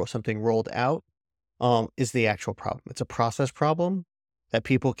and get something rolled out is the actual problem. It's a process problem that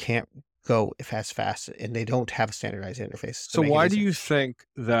people can't go as fast and they don't have a standardized interface. So why do you think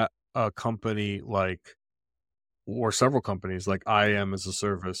that a company or several companies like IAM as a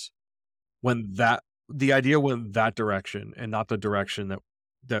service, the idea went that direction and not the direction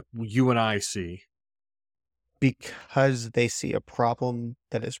that you and I see? Because they see a problem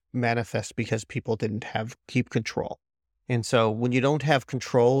that is manifest because people didn't keep control. And so when you don't have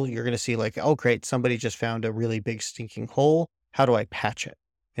control, you're going to see like, oh, great, somebody just found a really big stinking hole. How do I patch it?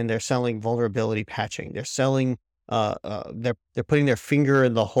 And they're selling vulnerability patching. They're selling, they're putting their finger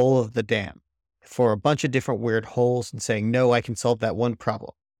in the hole of the dam for a bunch of different weird holes and saying, no, I can solve that one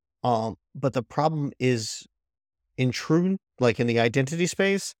problem. But the problem is in the identity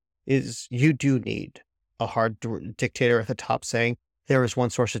space is you do need a hard dictator at the top saying there is one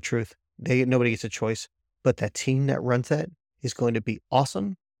source of truth. Nobody gets a choice, but that team that runs that is going to be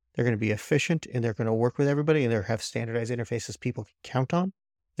awesome They're going to be efficient, and they're going to work with everybody, and they'll have standardized interfaces people can count on.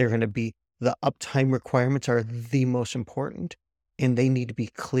 They're going to be, the uptime requirements are the most important, and they need to be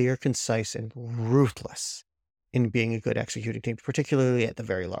clear, concise, and ruthless in being a good executing team, particularly at the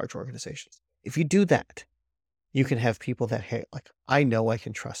very large organizations. If you do that, you can have people that, hey, like, I know I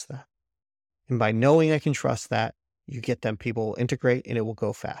can trust that. And by knowing I can trust that, you get them, people will integrate, and it will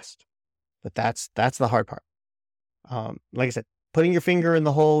go fast. But that's the hard part. Like I said, putting your finger in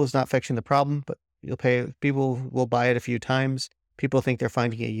the hole is not fixing the problem, but people will buy it a few times. People think they're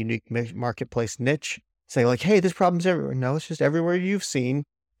finding a unique marketplace niche. Say like, hey, this problem's everywhere. No, it's just everywhere you've seen.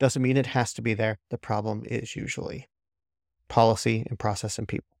 Doesn't mean it has to be there. The problem is usually policy and process and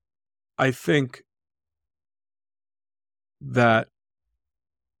people. I think that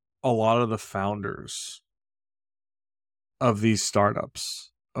a lot of the founders of these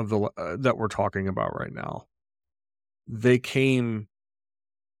startups that we're talking about right now, they came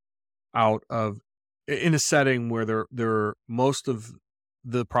out of in a setting where they're most of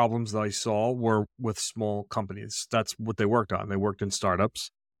the problems that I saw were with small companies. That's what they worked on. They worked in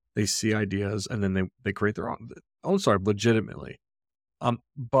startups. They see ideas and then they create their own startup legitimately.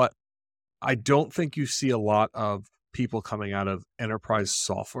 But I don't think you see a lot of people coming out of enterprise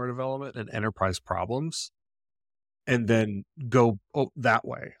software development and enterprise problems and then go that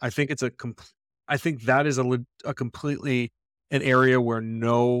way. I think I think that is a completely an area where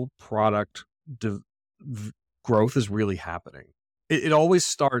no product growth is really happening. It always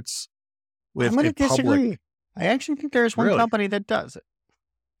starts with I'm going to disagree. public. I actually think there's one Really? company that does it,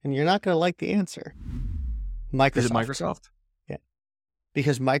 and you're not going to like the answer. Microsoft. Is it Microsoft? Yeah,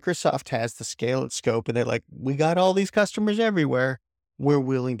 because Microsoft has the scale and scope, and they're like, we got all these customers everywhere. We're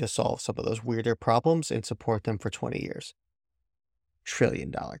willing to solve some of those weirder problems and support them for 20 years. $1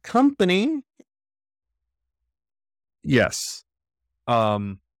 trillion company. Yes. You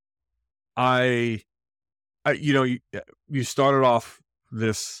started off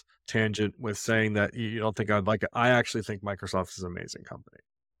this tangent with saying that you don't think I'd like it. I actually think Microsoft is an amazing company.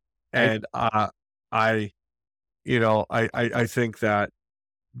 And I think that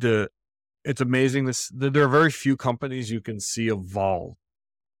it's amazing there are very few companies you can see evolve,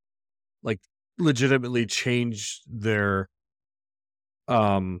 like legitimately change their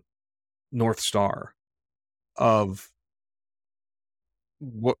North Star of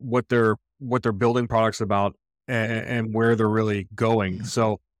what they're building products about and where they're really going.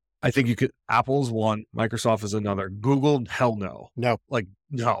 So I think Apple's one, Microsoft is another. Google, hell no. No. Like,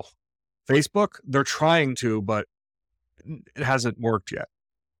 no. Facebook, they're trying to, but it hasn't worked yet.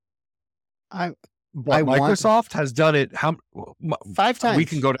 Microsoft has done it 5 times. We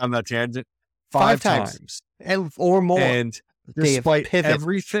can go down that tangent 5 times. Or more. And despite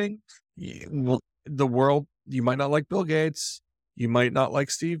everything, the world, you might not like Bill Gates, you might not like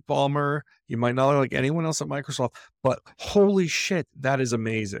Steve Ballmer, you might not like anyone else at Microsoft, but holy shit, that is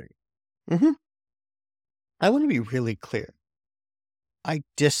amazing. Mm-hmm. I want to be really clear. I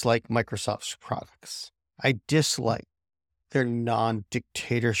dislike Microsoft's products. I dislike their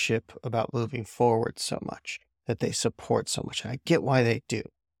non-dictatorship about moving forward so much, that they support so much. And I get why they do.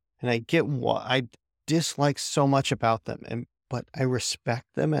 And I get what I dislike so much about them. But I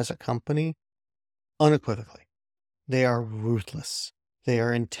respect them as a company unequivocally. They are ruthless. They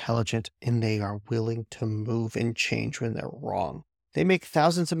are intelligent, and they are willing to move and change when they're wrong. They make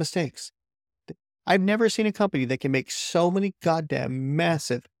thousands of mistakes. I've never seen a company that can make so many goddamn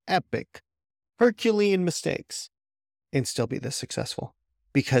massive, epic, Herculean mistakes and still be this successful,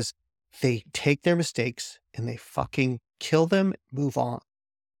 because they take their mistakes and they fucking kill them, move on.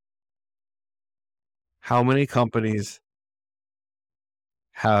 How many companies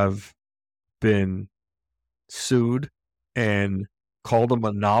have been sued and called a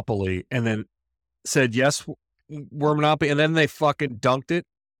monopoly and then said, yes, we're a monopoly, and then they fucking dunked it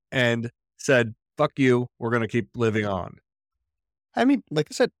and said, fuck you, we're going to keep living on? I mean, like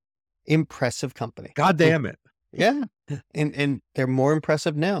I said, impressive company. God damn it. Yeah. And they're more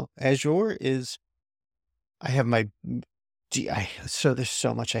impressive now. Azure is, so there's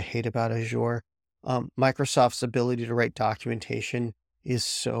so much I hate about Azure. Microsoft's ability to write documentation is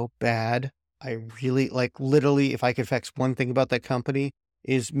so bad. I really, literally, if I could fix one thing about that company,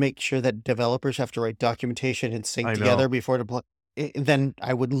 is make sure that developers have to write documentation and sync together before deploy. Then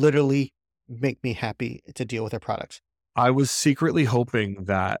I would literally make me happy to deal with their products. I was secretly hoping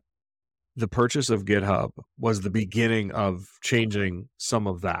that the purchase of GitHub was the beginning of changing some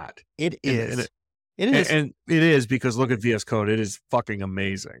of that. It is. And it is, because look at VS Code. It is fucking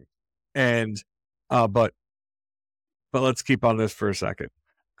amazing. And, but let's keep on this for a second,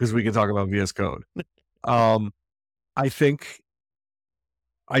 because we can talk about VS Code. I think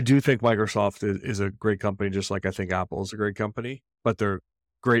I do think Microsoft is a great company, just like I think Apple is a great company, but they're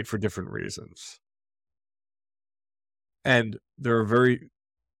great for different reasons. And they're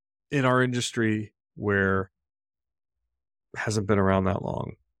in our industry where it hasn't been around that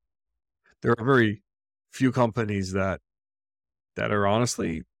long, there are very few companies that are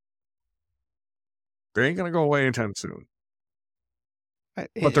honestly, they ain't going to go away anytime soon.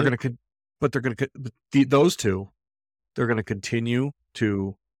 But they're going to, those two, they're going to continue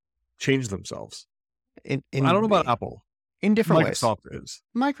to change themselves. I don't know about Apple. In different ways. Microsoft is.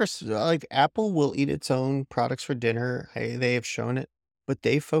 Microsoft, like Apple will eat its own products for dinner. They have shown it, but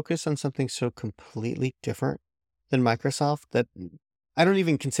they focus on something so completely different than Microsoft that I don't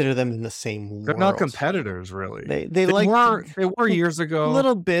even consider them in the same world. They're not competitors, really. They were years ago.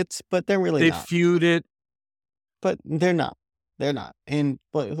 Little bits, but they're really not. They feuded. But they're not. They're not.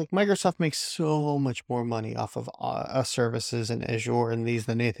 But like Microsoft makes so much more money off of services and Azure and these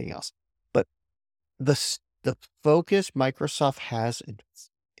than anything else. But the focus Microsoft has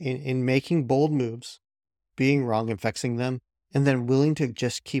in making bold moves, being wrong and fixing them, and then willing to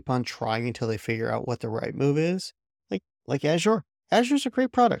just keep on trying until they figure out what the right move is, like Azure. Azure's a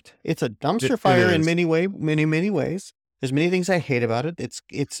great product. It's a dumpster fire in many ways. There's many things I hate about it.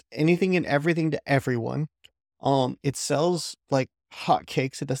 It's anything and everything to everyone. It sells like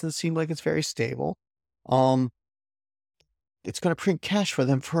hotcakes. It doesn't seem like it's very stable. It's going to print cash for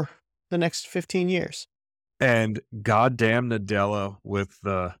them for the next 15 years. And goddamn Nadella with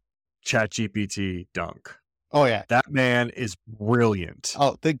the ChatGPT dunk. Oh yeah, that man is brilliant.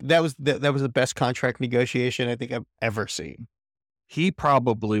 Oh, that was the best contract negotiation I think I've ever seen. He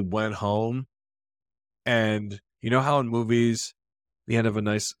probably went home, and you know how in movies, the end of a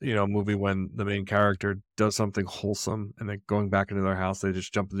nice movie, when the main character does something wholesome and then going back into their house, they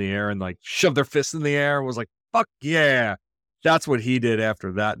just jump in the air and like shove their fists in the air and was like, fuck yeah. That's what he did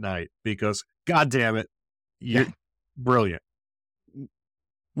after that night, because God damn it, you're brilliant.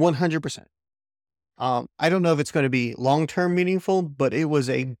 100%. I don't know if it's going to be long-term meaningful, but it was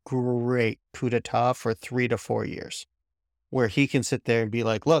a great coup d'etat for 3 to 4 years where he can sit there and be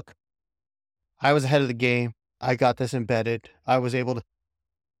like, look, I was ahead of the game. I got this embedded. I was able to,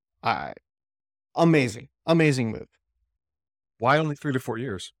 amazing move. Why only 3 to 4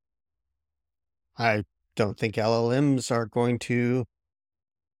 years? I don't think LLMs are going to,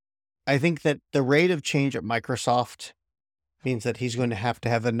 I think that the rate of change at Microsoft means that he's going to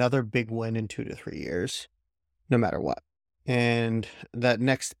have another big win in 2 to 3 years, no matter what. And that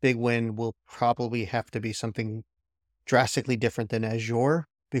next big win will probably have to be something drastically different than Azure,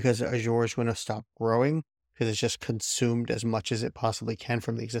 because Azure is going to stop growing because it's just consumed as much as it possibly can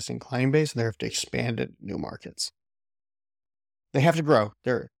from the existing client base, and they have to expand it new markets. They have to grow.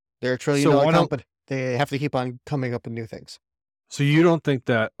 They're a $1 trillion company. They have to keep on coming up with new things. So you don't think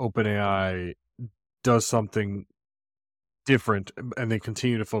that OpenAI does something different and they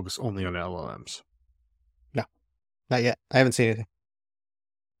continue to focus only on LLMs? No, not yet. I haven't seen anything.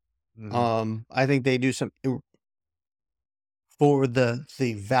 Mm-hmm. I think they do some for the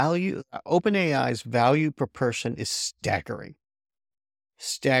value. OpenAI's value per person is staggering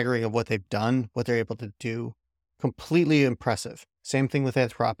of what they've done, what they're able to do. Completely impressive. Same thing with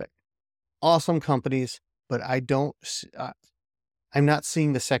Anthropic. Awesome companies, but I'm not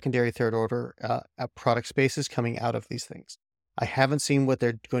seeing the secondary, third order product spaces coming out of these things. I haven't seen what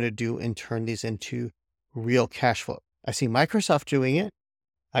they're going to do and turn these into real cash flow. I see Microsoft doing it.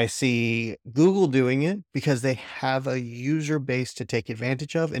 I see Google doing it because they have a user base to take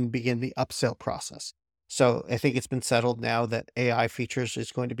advantage of and begin the upsell process. So I think it's been settled now that AI features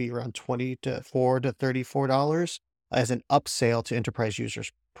is going to be around $24 to $34 as an upsell to enterprise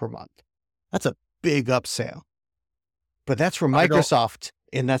users per month. That's a big upsell. But that's for Microsoft,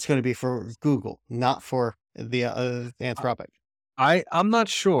 and that's going to be for Google, not for the Anthropic. I'm not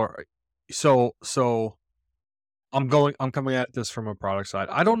sure. So I'm coming at this from a product side.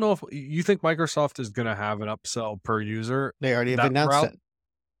 I don't know if you think Microsoft is going to have an upsell per user. They already have announced it.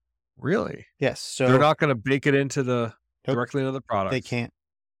 Really? Yes. So they're not going to bake it into directly into the product. They can't.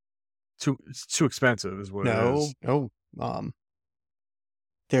 It's too expensive, is what it is. No.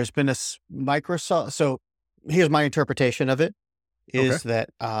 There's been a Microsoft. So here's my interpretation of it: is that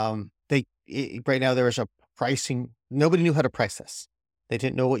right now there is a pricing. Nobody knew how to price this. They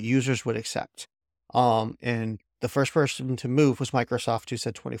didn't know what users would accept. And the first person to move was Microsoft, who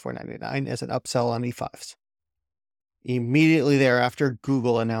said $24.99 as an upsell on E5s. Immediately thereafter,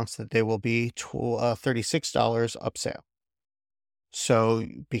 Google announced that they will be $36 upsell. So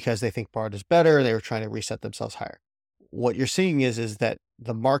because they think Bard is better, they were trying to reset themselves higher. What you're seeing is that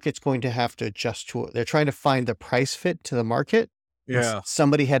the market's going to have to adjust to it. They're trying to find the price fit to the market. Yeah.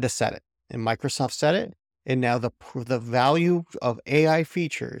 Somebody had to set it, and Microsoft set it. And now the value of AI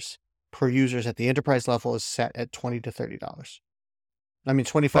features per users at the enterprise level is set at $20 to $30. I mean,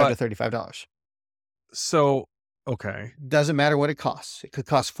 $25 to $35. So, okay. Doesn't matter what it costs. It could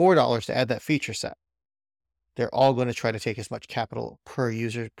cost $4 to add that feature set. They're all going to try to take as much capital per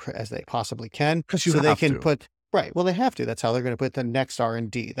user as they possibly can, so they can put right. Well, they have to. That's how they're going to put the next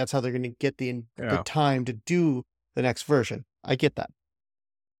R&D. That's how they're going to get the time to do the next version. I get that.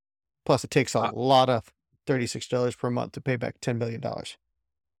 Plus, it takes a lot of $36 per month to pay back $10 billion.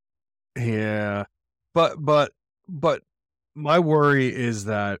 Yeah, but my worry is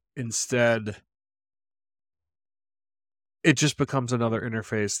that instead it just becomes another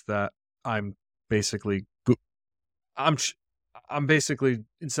interface that I'm basically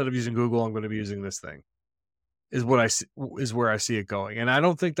instead of using Google, I'm going to be using this thing. Is what I see, is where I see it going, and I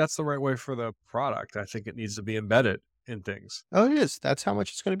don't think that's the right way for the product. I think it needs to be embedded in things. Oh, it is. That's how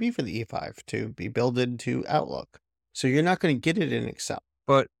much it's going to be for the E5 to be built into Outlook. So you're not going to get it in Excel.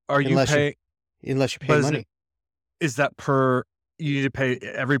 But unless you pay money? Is that per? You need to pay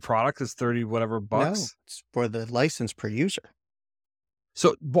every product is 30 whatever bucks. No, it's for the license per user.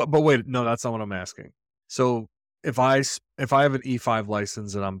 So, but wait, no, that's not what I'm asking. So if I have an E5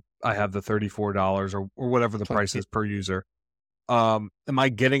 license and I have the $34 or whatever the price is per user, am I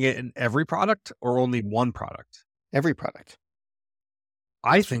getting it in every product or only one product? Every product.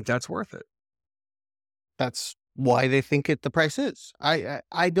 I think that's worth it. That's why they think the price is. I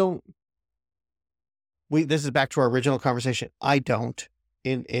don't. This is back to our original conversation. I don't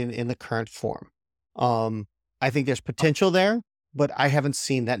in the current form. I think there's potential there, but I haven't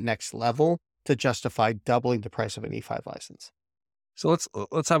seen that next level to justify doubling the price of an E5 license. So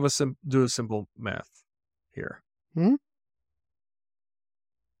let's have do a simple math here.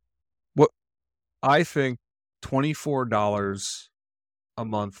 What I think $24 a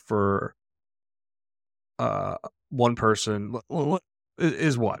month for one person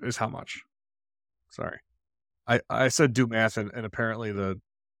is how much? Sorry, I said do math and apparently the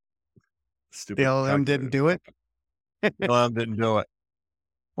stupid LLM didn't do it. LLM didn't do it.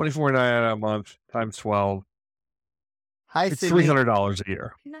 $24.99 a month times 12. It's $300 a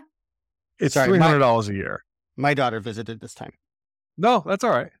year. No. It's $300 a year. My daughter visited this time. No, that's all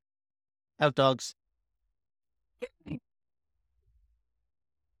right. Out dogs.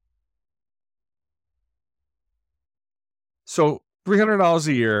 So $300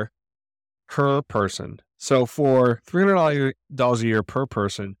 a year per person. So for $300 a year per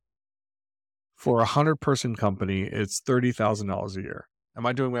person, for a 100-person company, it's $30,000 a year. Am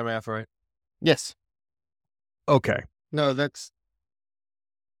I doing my math right? Yes. Okay. No, that's.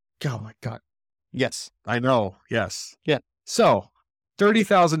 Oh my God. Yes. I know. Yes. Yeah. So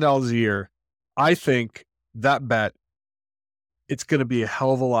 $30,000 a year. I think that bet it's going to be a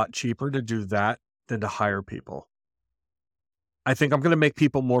hell of a lot cheaper to do that than to hire people. I think I'm going to make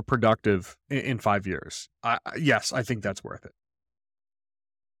people more productive in 5 years. Yes, I think that's worth it.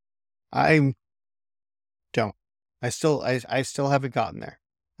 I don't. I still haven't gotten there.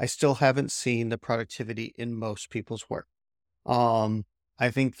 I still haven't seen the productivity in most people's work. I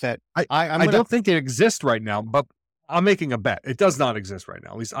think that I don't think it exists right now, but I'm making a bet. It does not exist right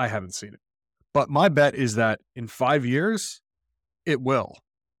now. At least I haven't seen it. But my bet is that in 5 years, it will.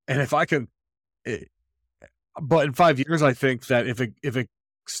 And if I can, but in 5 years, I think that if it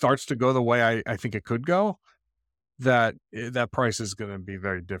starts to go the way I think it could go, that price is going to be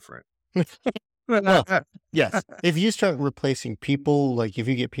very different. Well, yes. If you start replacing people, like if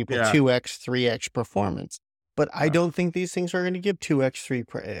you get people 2x, 3x performance, but I don't think these things are going to give 2x,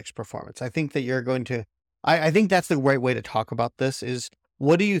 3x performance. I think that you're going to, I think that's the right way to talk about this is,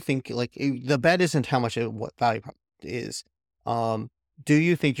 what do you think? Like the bet isn't how much what value is. Do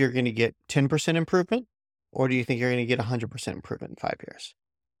you think you're going to get 10% improvement, or do you think you're going to get 100% improvement in 5 years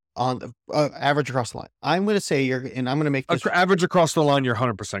on the average across the line? I'm going to say I'm going to make this average across the line. You're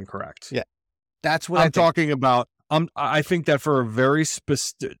 100% correct. Yeah. That's what I'm talking about. I think that for very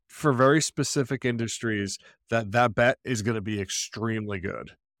specific industries, that bet is going to be extremely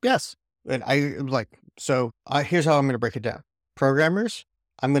good. Yes. And here's how I'm going to break it down. Programmers,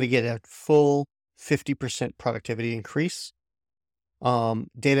 I'm going to get a full 50% productivity increase. Data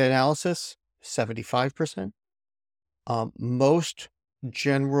analysis, 75%. Most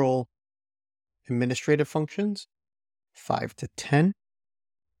general administrative functions, 5 to 10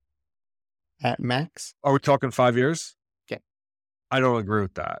 at max. Are we talking 5 years? Yeah. I don't agree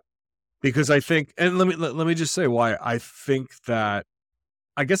with that, because I think, and let me just say why I think that.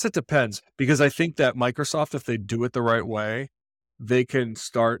 I guess it depends, because I think that Microsoft, if they do it the right way, they can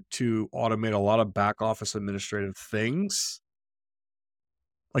start to automate a lot of back office administrative things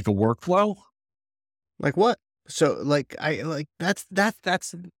Like a workflow? Like what? So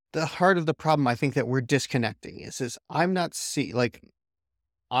that's the heart of the problem. I think that we're disconnecting is I'm not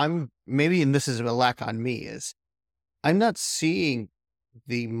I'm maybe, and this is a lack on me, is I'm not seeing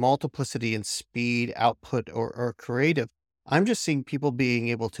the multiplicity and speed, output, or creative. I'm just seeing people being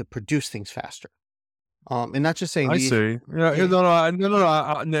able to produce things faster. And not just saying I see. Yeah, yeah.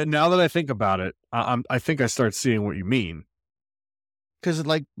 no. Now that I think about it, I think I start seeing what you mean. Because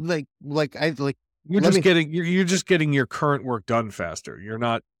You're just getting your current work done faster. You're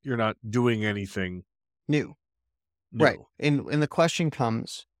not doing anything new. new. Right. And the question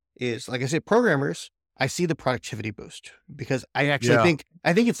comes is, like I said, programmers, I see the productivity boost because I actually think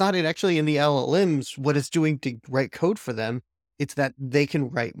it's not actually in the LLMs what it's doing to write code for them. It's that they can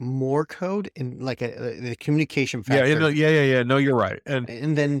write more code in like the communication factor. Yeah. No, you're right.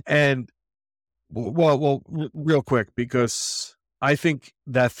 And real quick, because I think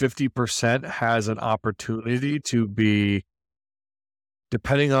that 50% has an opportunity to be,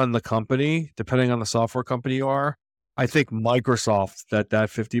 depending on the company, depending on the software company you are. I think Microsoft that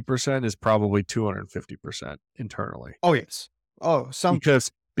 50% is probably 250% internally. Oh yes. Oh,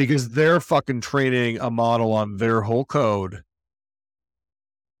 because they're fucking training a model on their whole code.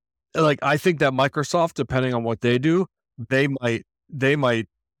 Like, I think that Microsoft, depending on what they do, they might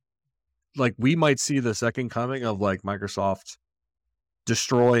like, we might see the second coming of like Microsoft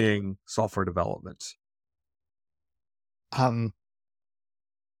destroying software development.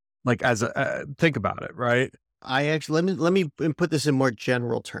 Like, as a think about it, right? I actually let me put this in more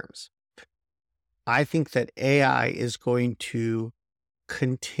general terms. I think that AI is going to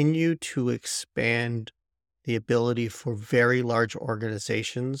continue to expand the ability for very large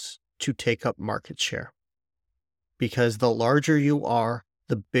organizations to take up market share. Because the larger you are,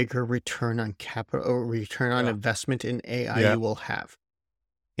 the bigger return on capital or return on investment in AI you will have.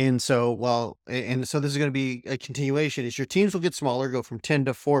 And so, so this is going to be a continuation, is your teams will get smaller, go from 10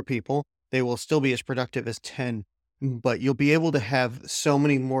 to 4 people. They will still be as productive as 10, but you'll be able to have so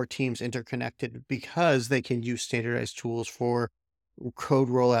many more teams interconnected because they can use standardized tools for code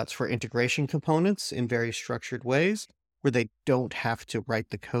rollouts for integration components in very structured ways where they don't have to write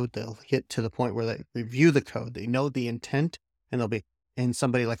the code. They'll get to the point where they review the code. They know the intent, and they'll be in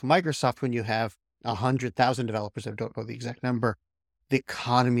somebody like Microsoft, when you have 100,000 developers, I don't know the exact number, the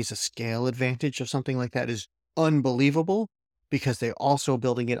economies of scale advantage of something like that is unbelievable because they're also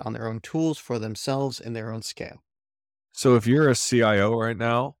building it on their own tools for themselves and their own scale. So if you're a CIO right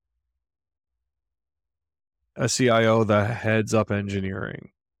now, a CIO that heads up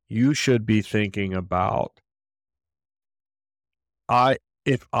engineering, you should be thinking about,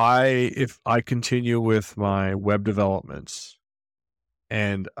 if I continue with my web developments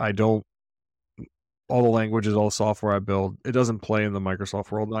and I don't, all the languages, all the software I build, it doesn't play in the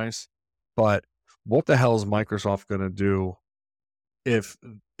Microsoft world nice. But what the hell is Microsoft going to do if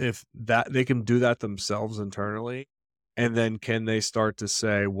that they can do that themselves internally? And then can they start to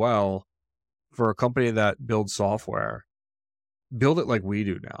say, well, for a company that builds software, build it like we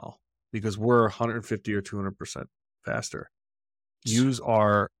do now, because we're 150 or 200% faster. Use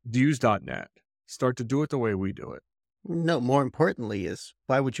 .NET. Start to do it the way we do it. No, more importantly is,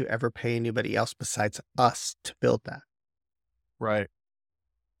 why would you ever pay anybody else besides us to build that? Right.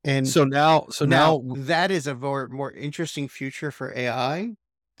 And so now that is a more interesting future for AI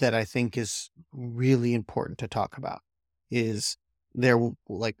that I think is really important to talk about. Is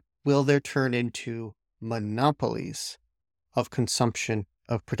will there turn into monopolies of consumption,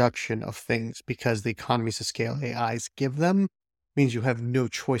 of production of things, because the economies of scale AIs give them means you have no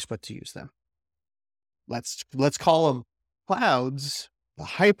choice but to use them. Let's call them clouds, the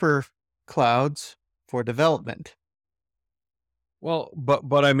hyper clouds for development. Well,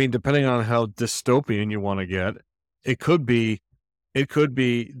 but I mean, depending on how dystopian you want to get, it could be,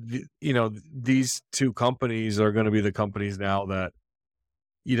 these two companies are going to be the companies now that,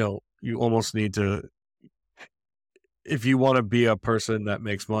 you almost need to, if you want to be a person that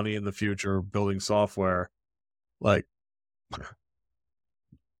makes money in the future building software, like,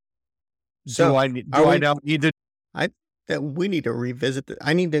 so I now need to? That we need to revisit that.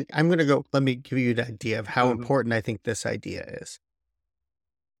 I'm going to go, let me give you an idea of how important I think this idea is.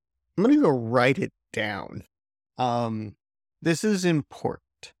 I'm going to go write it down. This is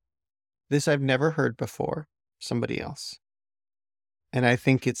important. This I've never heard before, somebody else. And I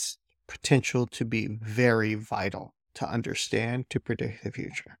think it's potential to be very vital to understand, to predict the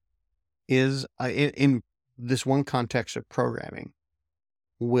future. Is in this one context of programming,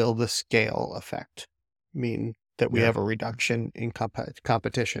 will the scale effect mean that we have a reduction in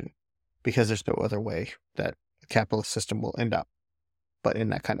competition because there's no other way that a capitalist system will end up? but in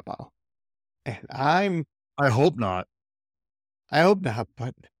that kind of bottle. And I hope not. I hope not,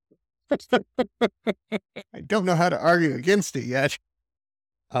 but I don't know how to argue against it yet.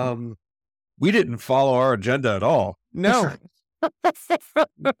 We didn't follow our agenda at all. No,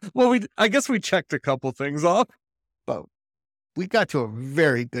 Well, I guess we checked a couple things off. but we got to a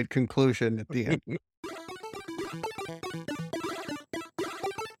very good conclusion at the end.